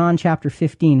look at John chapter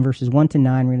 15, verses 1 to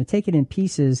 9. We're going to take it in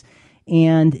pieces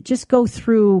and just go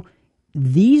through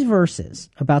these verses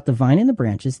about the vine and the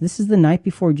branches. This is the night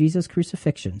before Jesus'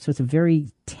 crucifixion. So it's a very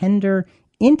tender,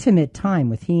 intimate time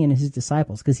with he and his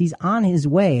disciples, because he's on his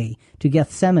way to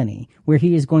Gethsemane, where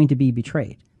he is going to be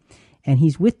betrayed. And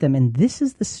he's with them, and this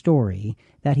is the story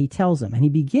that he tells them. And he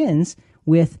begins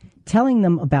with telling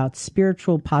them about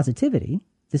spiritual positivity.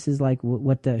 This is like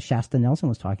what Shasta Nelson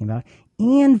was talking about,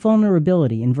 and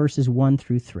vulnerability in verses 1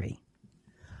 through 3.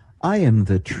 I am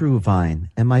the true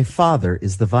vine, and my Father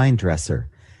is the vine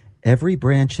dresser. Every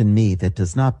branch in me that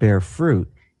does not bear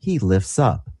fruit, he lifts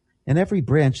up. And every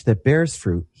branch that bears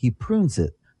fruit, he prunes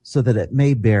it, so that it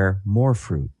may bear more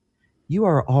fruit. You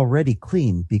are already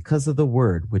clean because of the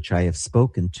word which I have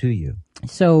spoken to you.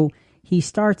 So he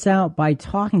starts out by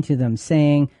talking to them,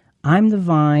 saying, I'm the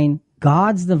vine,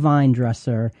 God's the vine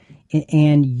dresser,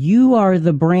 and you are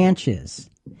the branches.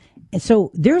 And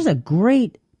so there's a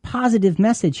great positive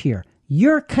message here.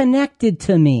 You're connected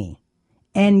to me,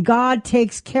 and God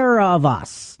takes care of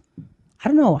us. I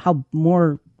don't know how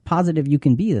more positive you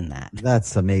can be than that.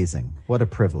 That's amazing. What a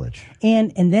privilege.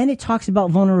 And then it talks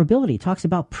about vulnerability. It talks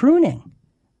about pruning.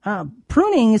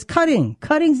 Pruning is cutting.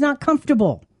 Cutting's not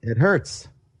comfortable. It hurts.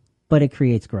 But it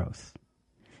creates growth.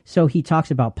 So he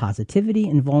talks about positivity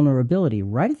and vulnerability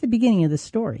right at the beginning of the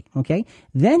story. Okay.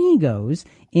 Then he goes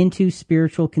into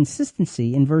spiritual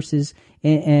consistency in verses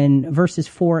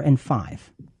 4 and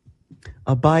 5.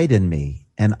 Abide in me,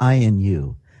 and I in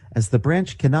you. As the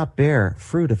branch cannot bear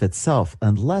fruit of itself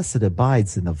unless it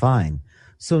abides in the vine,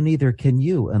 so neither can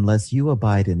you unless you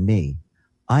abide in me.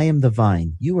 I am the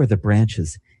vine, you are the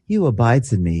branches. He who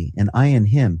abides in me, and I in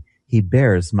him, he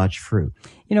bears much fruit.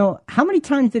 You know, how many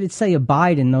times did it say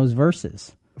abide in those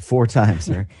verses? 4 times,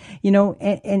 sir. You know,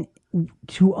 and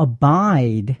to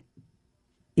abide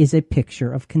is a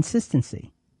picture of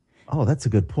consistency. Oh, that's a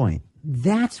good point.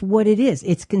 That's what it is.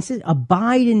 It's consistent.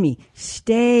 Abide in me.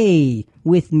 Stay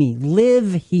with me.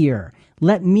 Live here.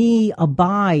 Let me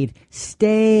abide.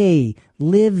 Stay.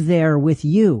 Live there with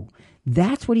you.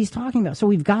 That's what he's talking about. So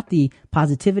we've got the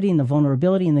positivity and the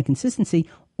vulnerability and the consistency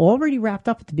already wrapped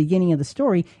up at the beginning of the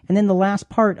story. And then the last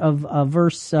part of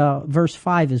verse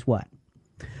 5 is what?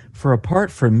 For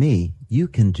apart from me, you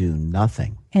can do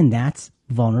nothing. And that's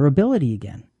vulnerability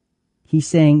again. He's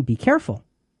saying, be careful.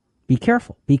 Be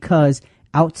careful, because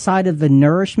outside of the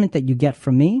nourishment that you get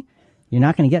from me, you're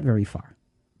not going to get very far,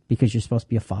 because you're supposed to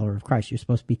be a follower of Christ. You're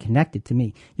supposed to be connected to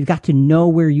me. You've got to know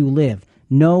where you live,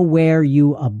 know where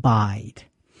you abide.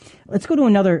 Let's go to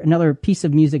another piece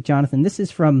of music, Jonathan. This is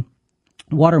from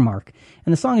Watermark.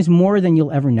 And the song is More Than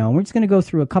You'll Ever Know. We're just going to go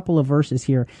through a couple of verses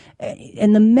here.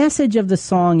 And the message of the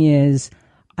song is,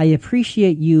 I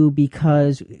appreciate you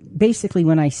because basically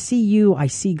when I see you, I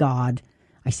see God.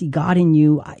 I see God in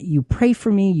you. You pray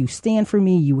for me. You stand for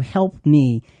me. You help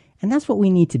me. And that's what we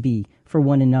need to be for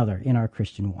one another in our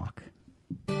Christian walk.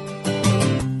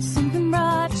 Something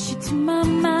brought you to my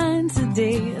mind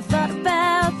today. I thought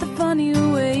about the funny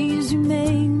ways you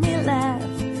made me laugh.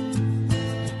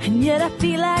 And yet I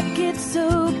feel like it's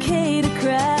okay to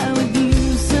cry with you.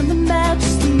 Something about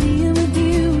just being with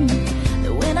you,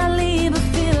 that when I leave I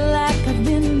feel like I've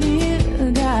been near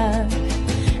God.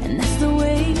 And that's the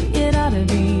way it ought to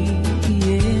be,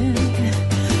 yeah.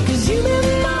 'Cause you've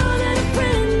been more than a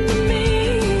friend to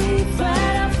me,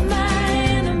 fight off my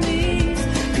enemies.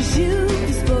 'Cause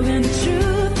you've spoken the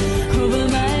truth over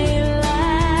my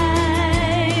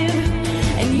life.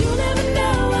 And you never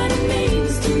know what it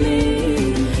means to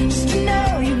me, just to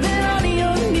know you've been on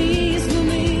your knees for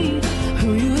me,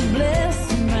 who you would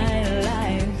bless in my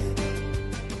life.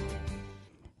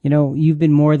 You know, you've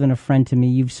been more than a friend to me.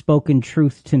 You've spoken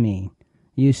truth to me.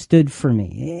 You stood for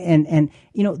me. And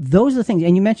you know, those are the things,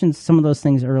 and you mentioned some of those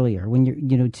things earlier, when you're,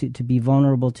 you know, to be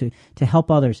vulnerable, to help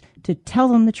others, to tell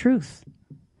them the truth.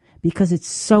 Because it's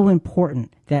so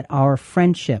important that our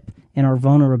friendship and our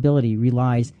vulnerability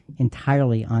relies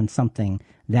entirely on something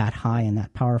that high and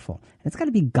that powerful. And it's got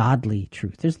to be godly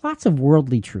truth. There's lots of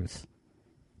worldly truth,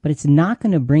 but it's not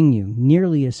going to bring you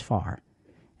nearly as far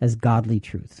as godly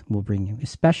truth will bring you,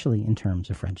 especially in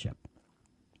terms of friendship.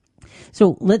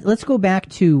 So let's go back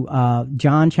to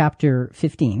John chapter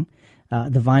 15,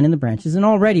 the vine and the branches. And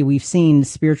already we've seen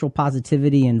spiritual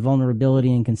positivity and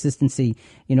vulnerability and consistency,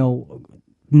 you know,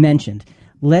 mentioned.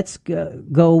 Let's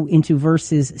go into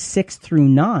verses 6 through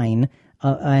 9.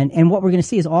 And what we're going to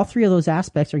see is all three of those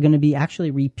aspects are going to be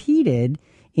actually repeated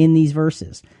in these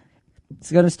verses.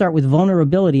 It's going to start with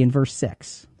vulnerability in verse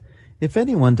 6. If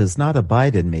anyone does not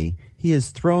abide in me, he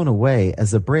is thrown away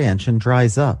as a branch and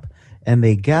dries up, and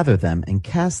they gather them and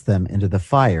cast them into the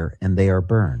fire, and they are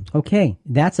burned. Okay,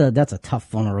 that's a tough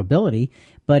vulnerability,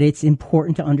 but it's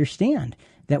important to understand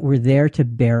that we're there to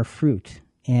bear fruit.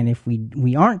 And if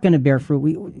we aren't going to bear fruit,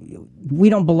 we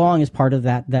don't belong as part of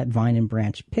that vine and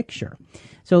branch picture.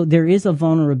 So there is a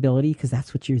vulnerability because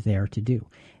that's what you're there to do.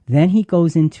 Then he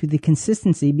goes into the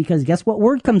consistency because guess what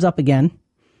word comes up again?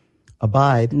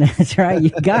 Abide. That's right. You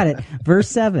got it. Verse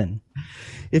 7.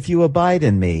 If you abide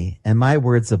in me and my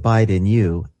words abide in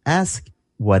you, ask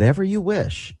whatever you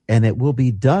wish and it will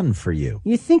be done for you.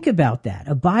 You think about that.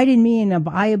 Abide in me and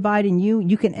I abide in you.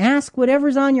 You can ask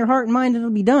whatever's on your heart and mind and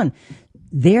it'll be done.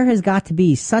 There has got to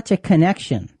be such a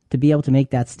connection to be able to make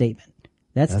that statement.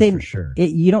 That's statement, for sure.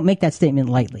 You don't make that statement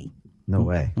lightly. No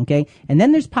way. Okay. And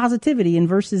then there's positivity in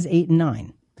verses 8 and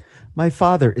 9. My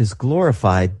Father is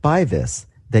glorified by this,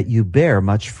 that you bear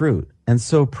much fruit, and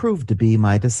so prove to be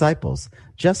my disciples.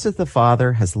 Just as the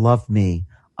Father has loved me,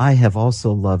 I have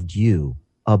also loved you.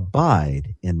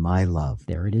 Abide in my love.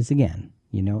 There it is again.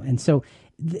 You know, and so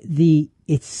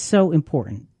it's so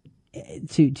important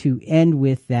to end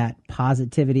with that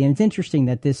positivity. And it's interesting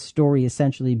that this story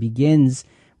essentially begins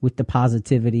with the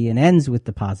positivity and ends with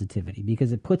the positivity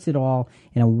because it puts it all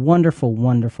in a wonderful,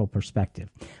 wonderful perspective.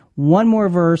 One more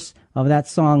verse of that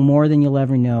song, More Than You'll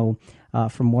Ever Know,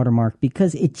 from Watermark,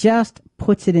 because it just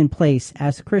puts it in place.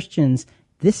 As Christians,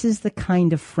 this is the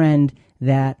kind of friend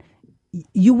that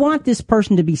you want this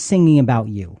person to be singing about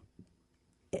you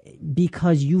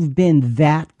because you've been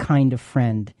that kind of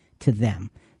friend to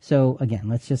them. So again,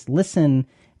 let's just listen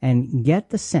and get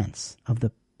the sense of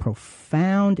the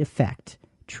profound effect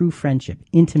true friendship,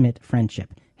 intimate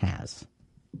friendship has.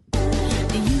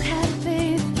 You had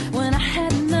faith when I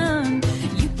had none.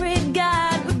 You prayed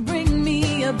God would bring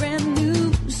me a brand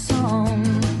new song.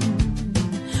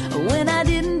 When I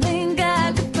didn't think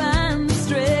I could find the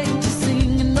strength to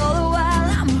sing, and all the while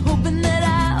I'm hoping that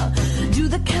I'll do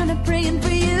the kind of praying for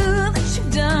you that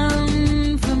you've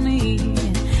done for me.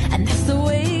 And that's the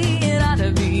way it ought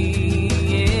to be,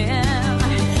 yeah.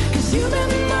 'Cause you've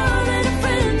been more than a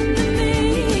friend to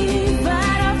me,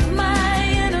 fight off my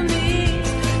enemies.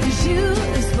 'Cause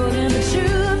you've spoken the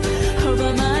truth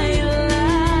over my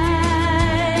life.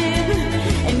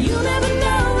 And you never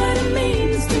know what it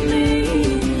means to me,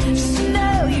 just to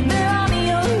know you've been on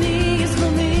your knees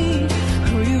for me,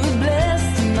 who you have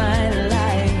blessed in my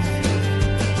life.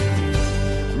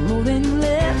 More than you'll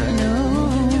ever know.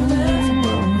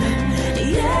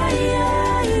 Yeah,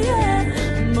 yeah, yeah.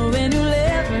 More than you'll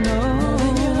ever know.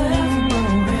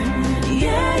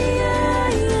 Yeah, yeah,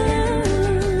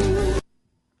 yeah.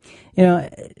 You know,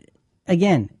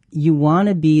 again, you want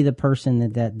to be the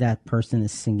person that person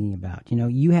is singing about. You know,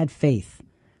 you had faith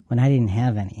when I didn't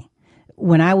have any.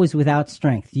 When I was without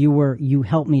strength, you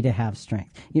helped me to have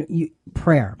strength.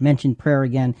 Prayer, mentioned prayer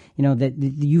again, you know, that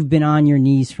you've been on your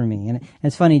knees for me. And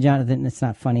it's funny, Jonathan, it's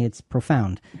not funny, it's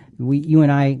profound. You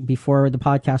and I, before the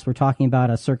podcast, were talking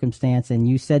about a circumstance, and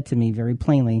you said to me very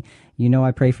plainly, you know,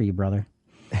 I pray for you, brother.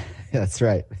 That's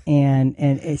right. And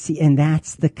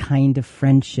that's the kind of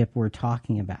friendship we're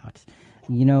talking about.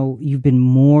 You know, you've been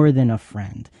more than a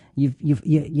friend.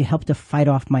 You helped to fight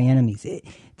off my enemies.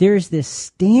 There's this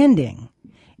standing,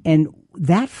 and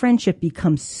that friendship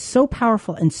becomes so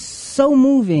powerful and so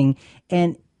moving,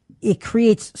 and it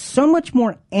creates so much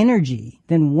more energy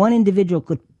than one individual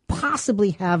could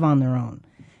possibly have on their own.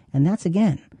 And that's,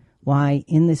 again, why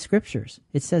in the scriptures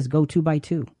it says go 2 by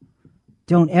 2.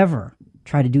 Don't ever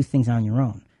try to do things on your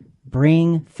own.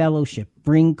 Bring fellowship,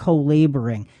 bring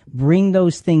co-laboring, bring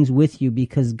those things with you,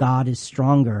 because God is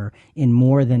stronger in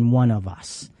more than one of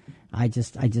us.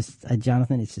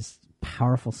 Jonathan, it's just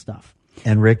powerful stuff.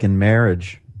 And Rick, in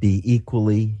marriage, be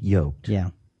equally yoked. Yeah.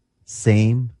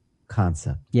 Same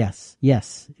concept. Yes.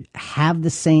 Have the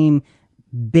same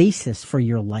basis for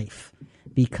your life,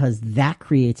 because that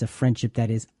creates a friendship that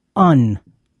is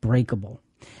unbreakable.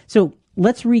 So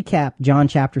let's recap John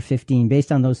chapter 15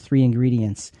 based on those 3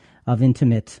 ingredients of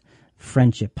intimate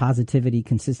friendship: positivity,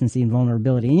 consistency, and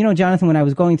vulnerability. And, you know, Jonathan, when I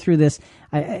was going through this,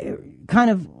 I kind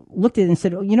of looked at it and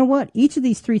said, oh, you know what? Each of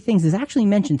these 3 things is actually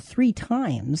mentioned 3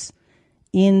 times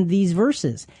in these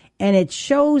verses, and it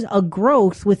shows a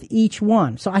growth with each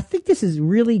one. So I think this is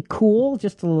really cool,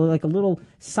 just like a little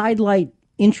sidelight,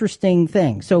 interesting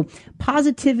thing. So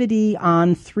positivity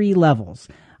on 3 levels.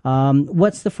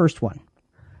 What's the first one?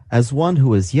 As one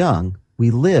who is young, we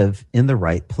live in the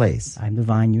right place. I'm the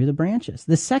vine, you're the branches.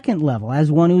 The second level,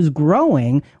 as one who's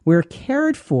growing, we're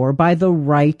cared for by the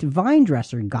right vine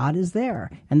dresser. God is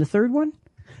there. And the third one?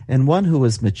 And one who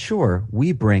is mature,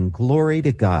 we bring glory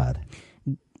to God.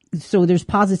 So there's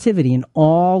positivity in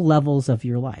all levels of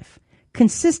your life.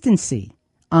 Consistency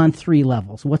on 3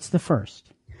 levels. What's the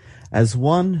first? As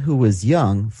one who is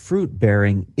young, fruit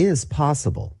bearing is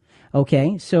possible.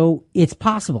 Okay, so it's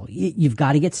possible. You've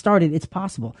got to get started. It's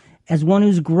possible. As one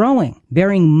who's growing,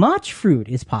 bearing much fruit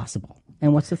is possible.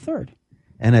 And what's the third?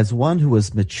 And as one who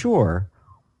is mature,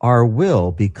 our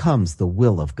will becomes the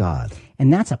will of God.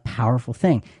 And that's a powerful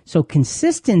thing. So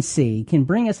consistency can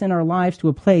bring us in our lives to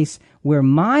a place where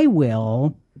my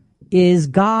will is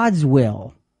God's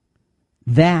will.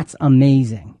 That's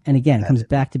amazing. And again, it comes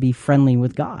back to be friendly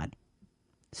with God.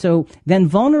 So then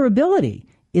vulnerability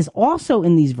is also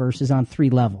in these verses on 3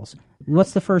 levels.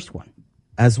 What's the first one?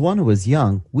 As one who is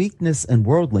young, weakness and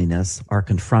worldliness are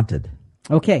confronted.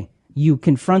 Okay, you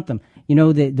confront them. You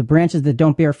know, the branches that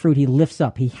don't bear fruit, he lifts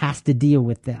up. He has to deal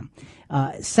with them.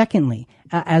 Secondly,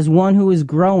 as one who is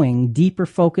growing, deeper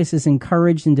focus is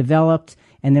encouraged and developed.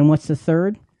 And then what's the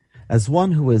third? As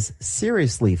one who is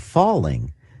seriously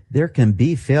falling, there can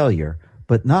be failure,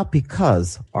 but not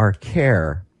because our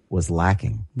care was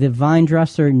lacking. The vine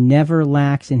dresser never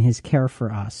lacks in his care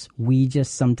for us. We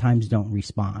just sometimes don't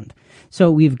respond. So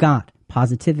we've got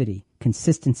positivity,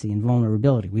 consistency, and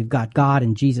vulnerability. We've got God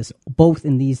and Jesus both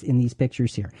in these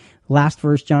pictures here. Last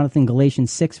verse, Jonathan, Galatians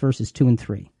 6, verses 2 and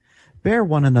 3. Bear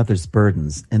one another's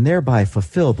burdens, and thereby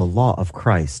fulfill the law of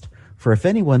Christ. For if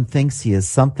anyone thinks he is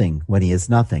something when he is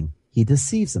nothing, he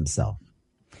deceives himself.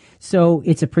 So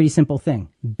it's a pretty simple thing.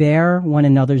 Bear one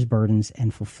another's burdens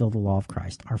and fulfill the law of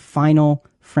Christ. Our final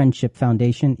friendship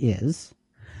foundation is?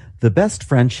 The best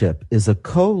friendship is a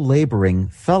co-laboring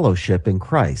fellowship in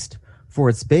Christ, for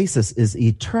its basis is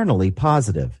eternally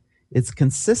positive. Its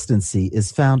consistency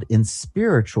is found in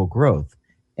spiritual growth,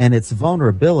 and its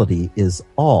vulnerability is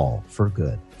all for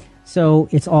good. So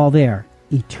it's all there.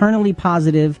 Eternally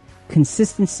positive,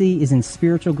 consistency is in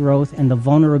spiritual growth, and the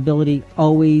vulnerability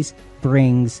always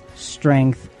brings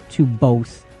strength to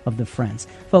both of the friends.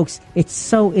 Folks, it's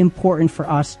so important for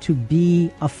us to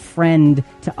be a friend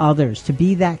to others, to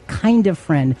be that kind of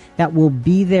friend that will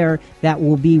be there, that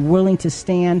will be willing to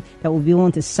stand, that will be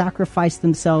willing to sacrifice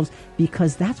themselves,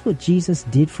 because that's what Jesus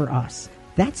did for us.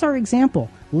 That's our example.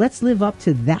 Let's live up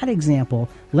to that example.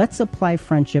 Let's apply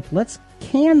friendship. Let's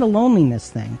can the loneliness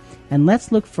thing, and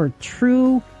let's look for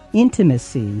true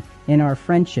intimacy in our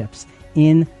friendships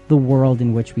in the world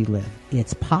in which we live.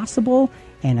 It's possible,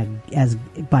 and as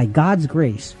by God's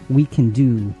grace, we can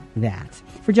do that.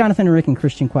 For Jonathan and Rick and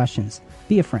Christian Questions,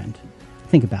 be a friend.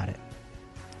 Think about it.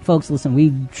 Folks, listen,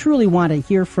 we truly want to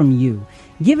hear from you.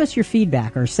 Give us your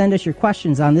feedback or send us your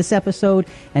questions on this episode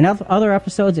and other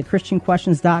episodes at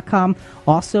ChristianQuestions.com.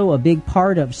 Also, a big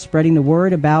part of spreading the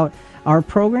word about our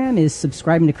program is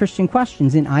subscribing to Christian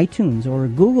Questions in iTunes or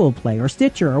Google Play or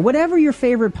Stitcher or whatever your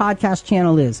favorite podcast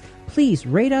channel is. Please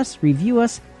rate us, review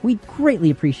us. We'd greatly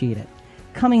appreciate it.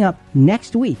 Coming up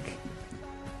next week,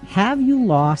 have you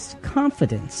lost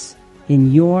confidence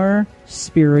in your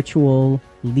spiritual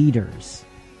leaders?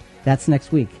 That's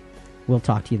next week. We'll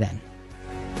talk to you then.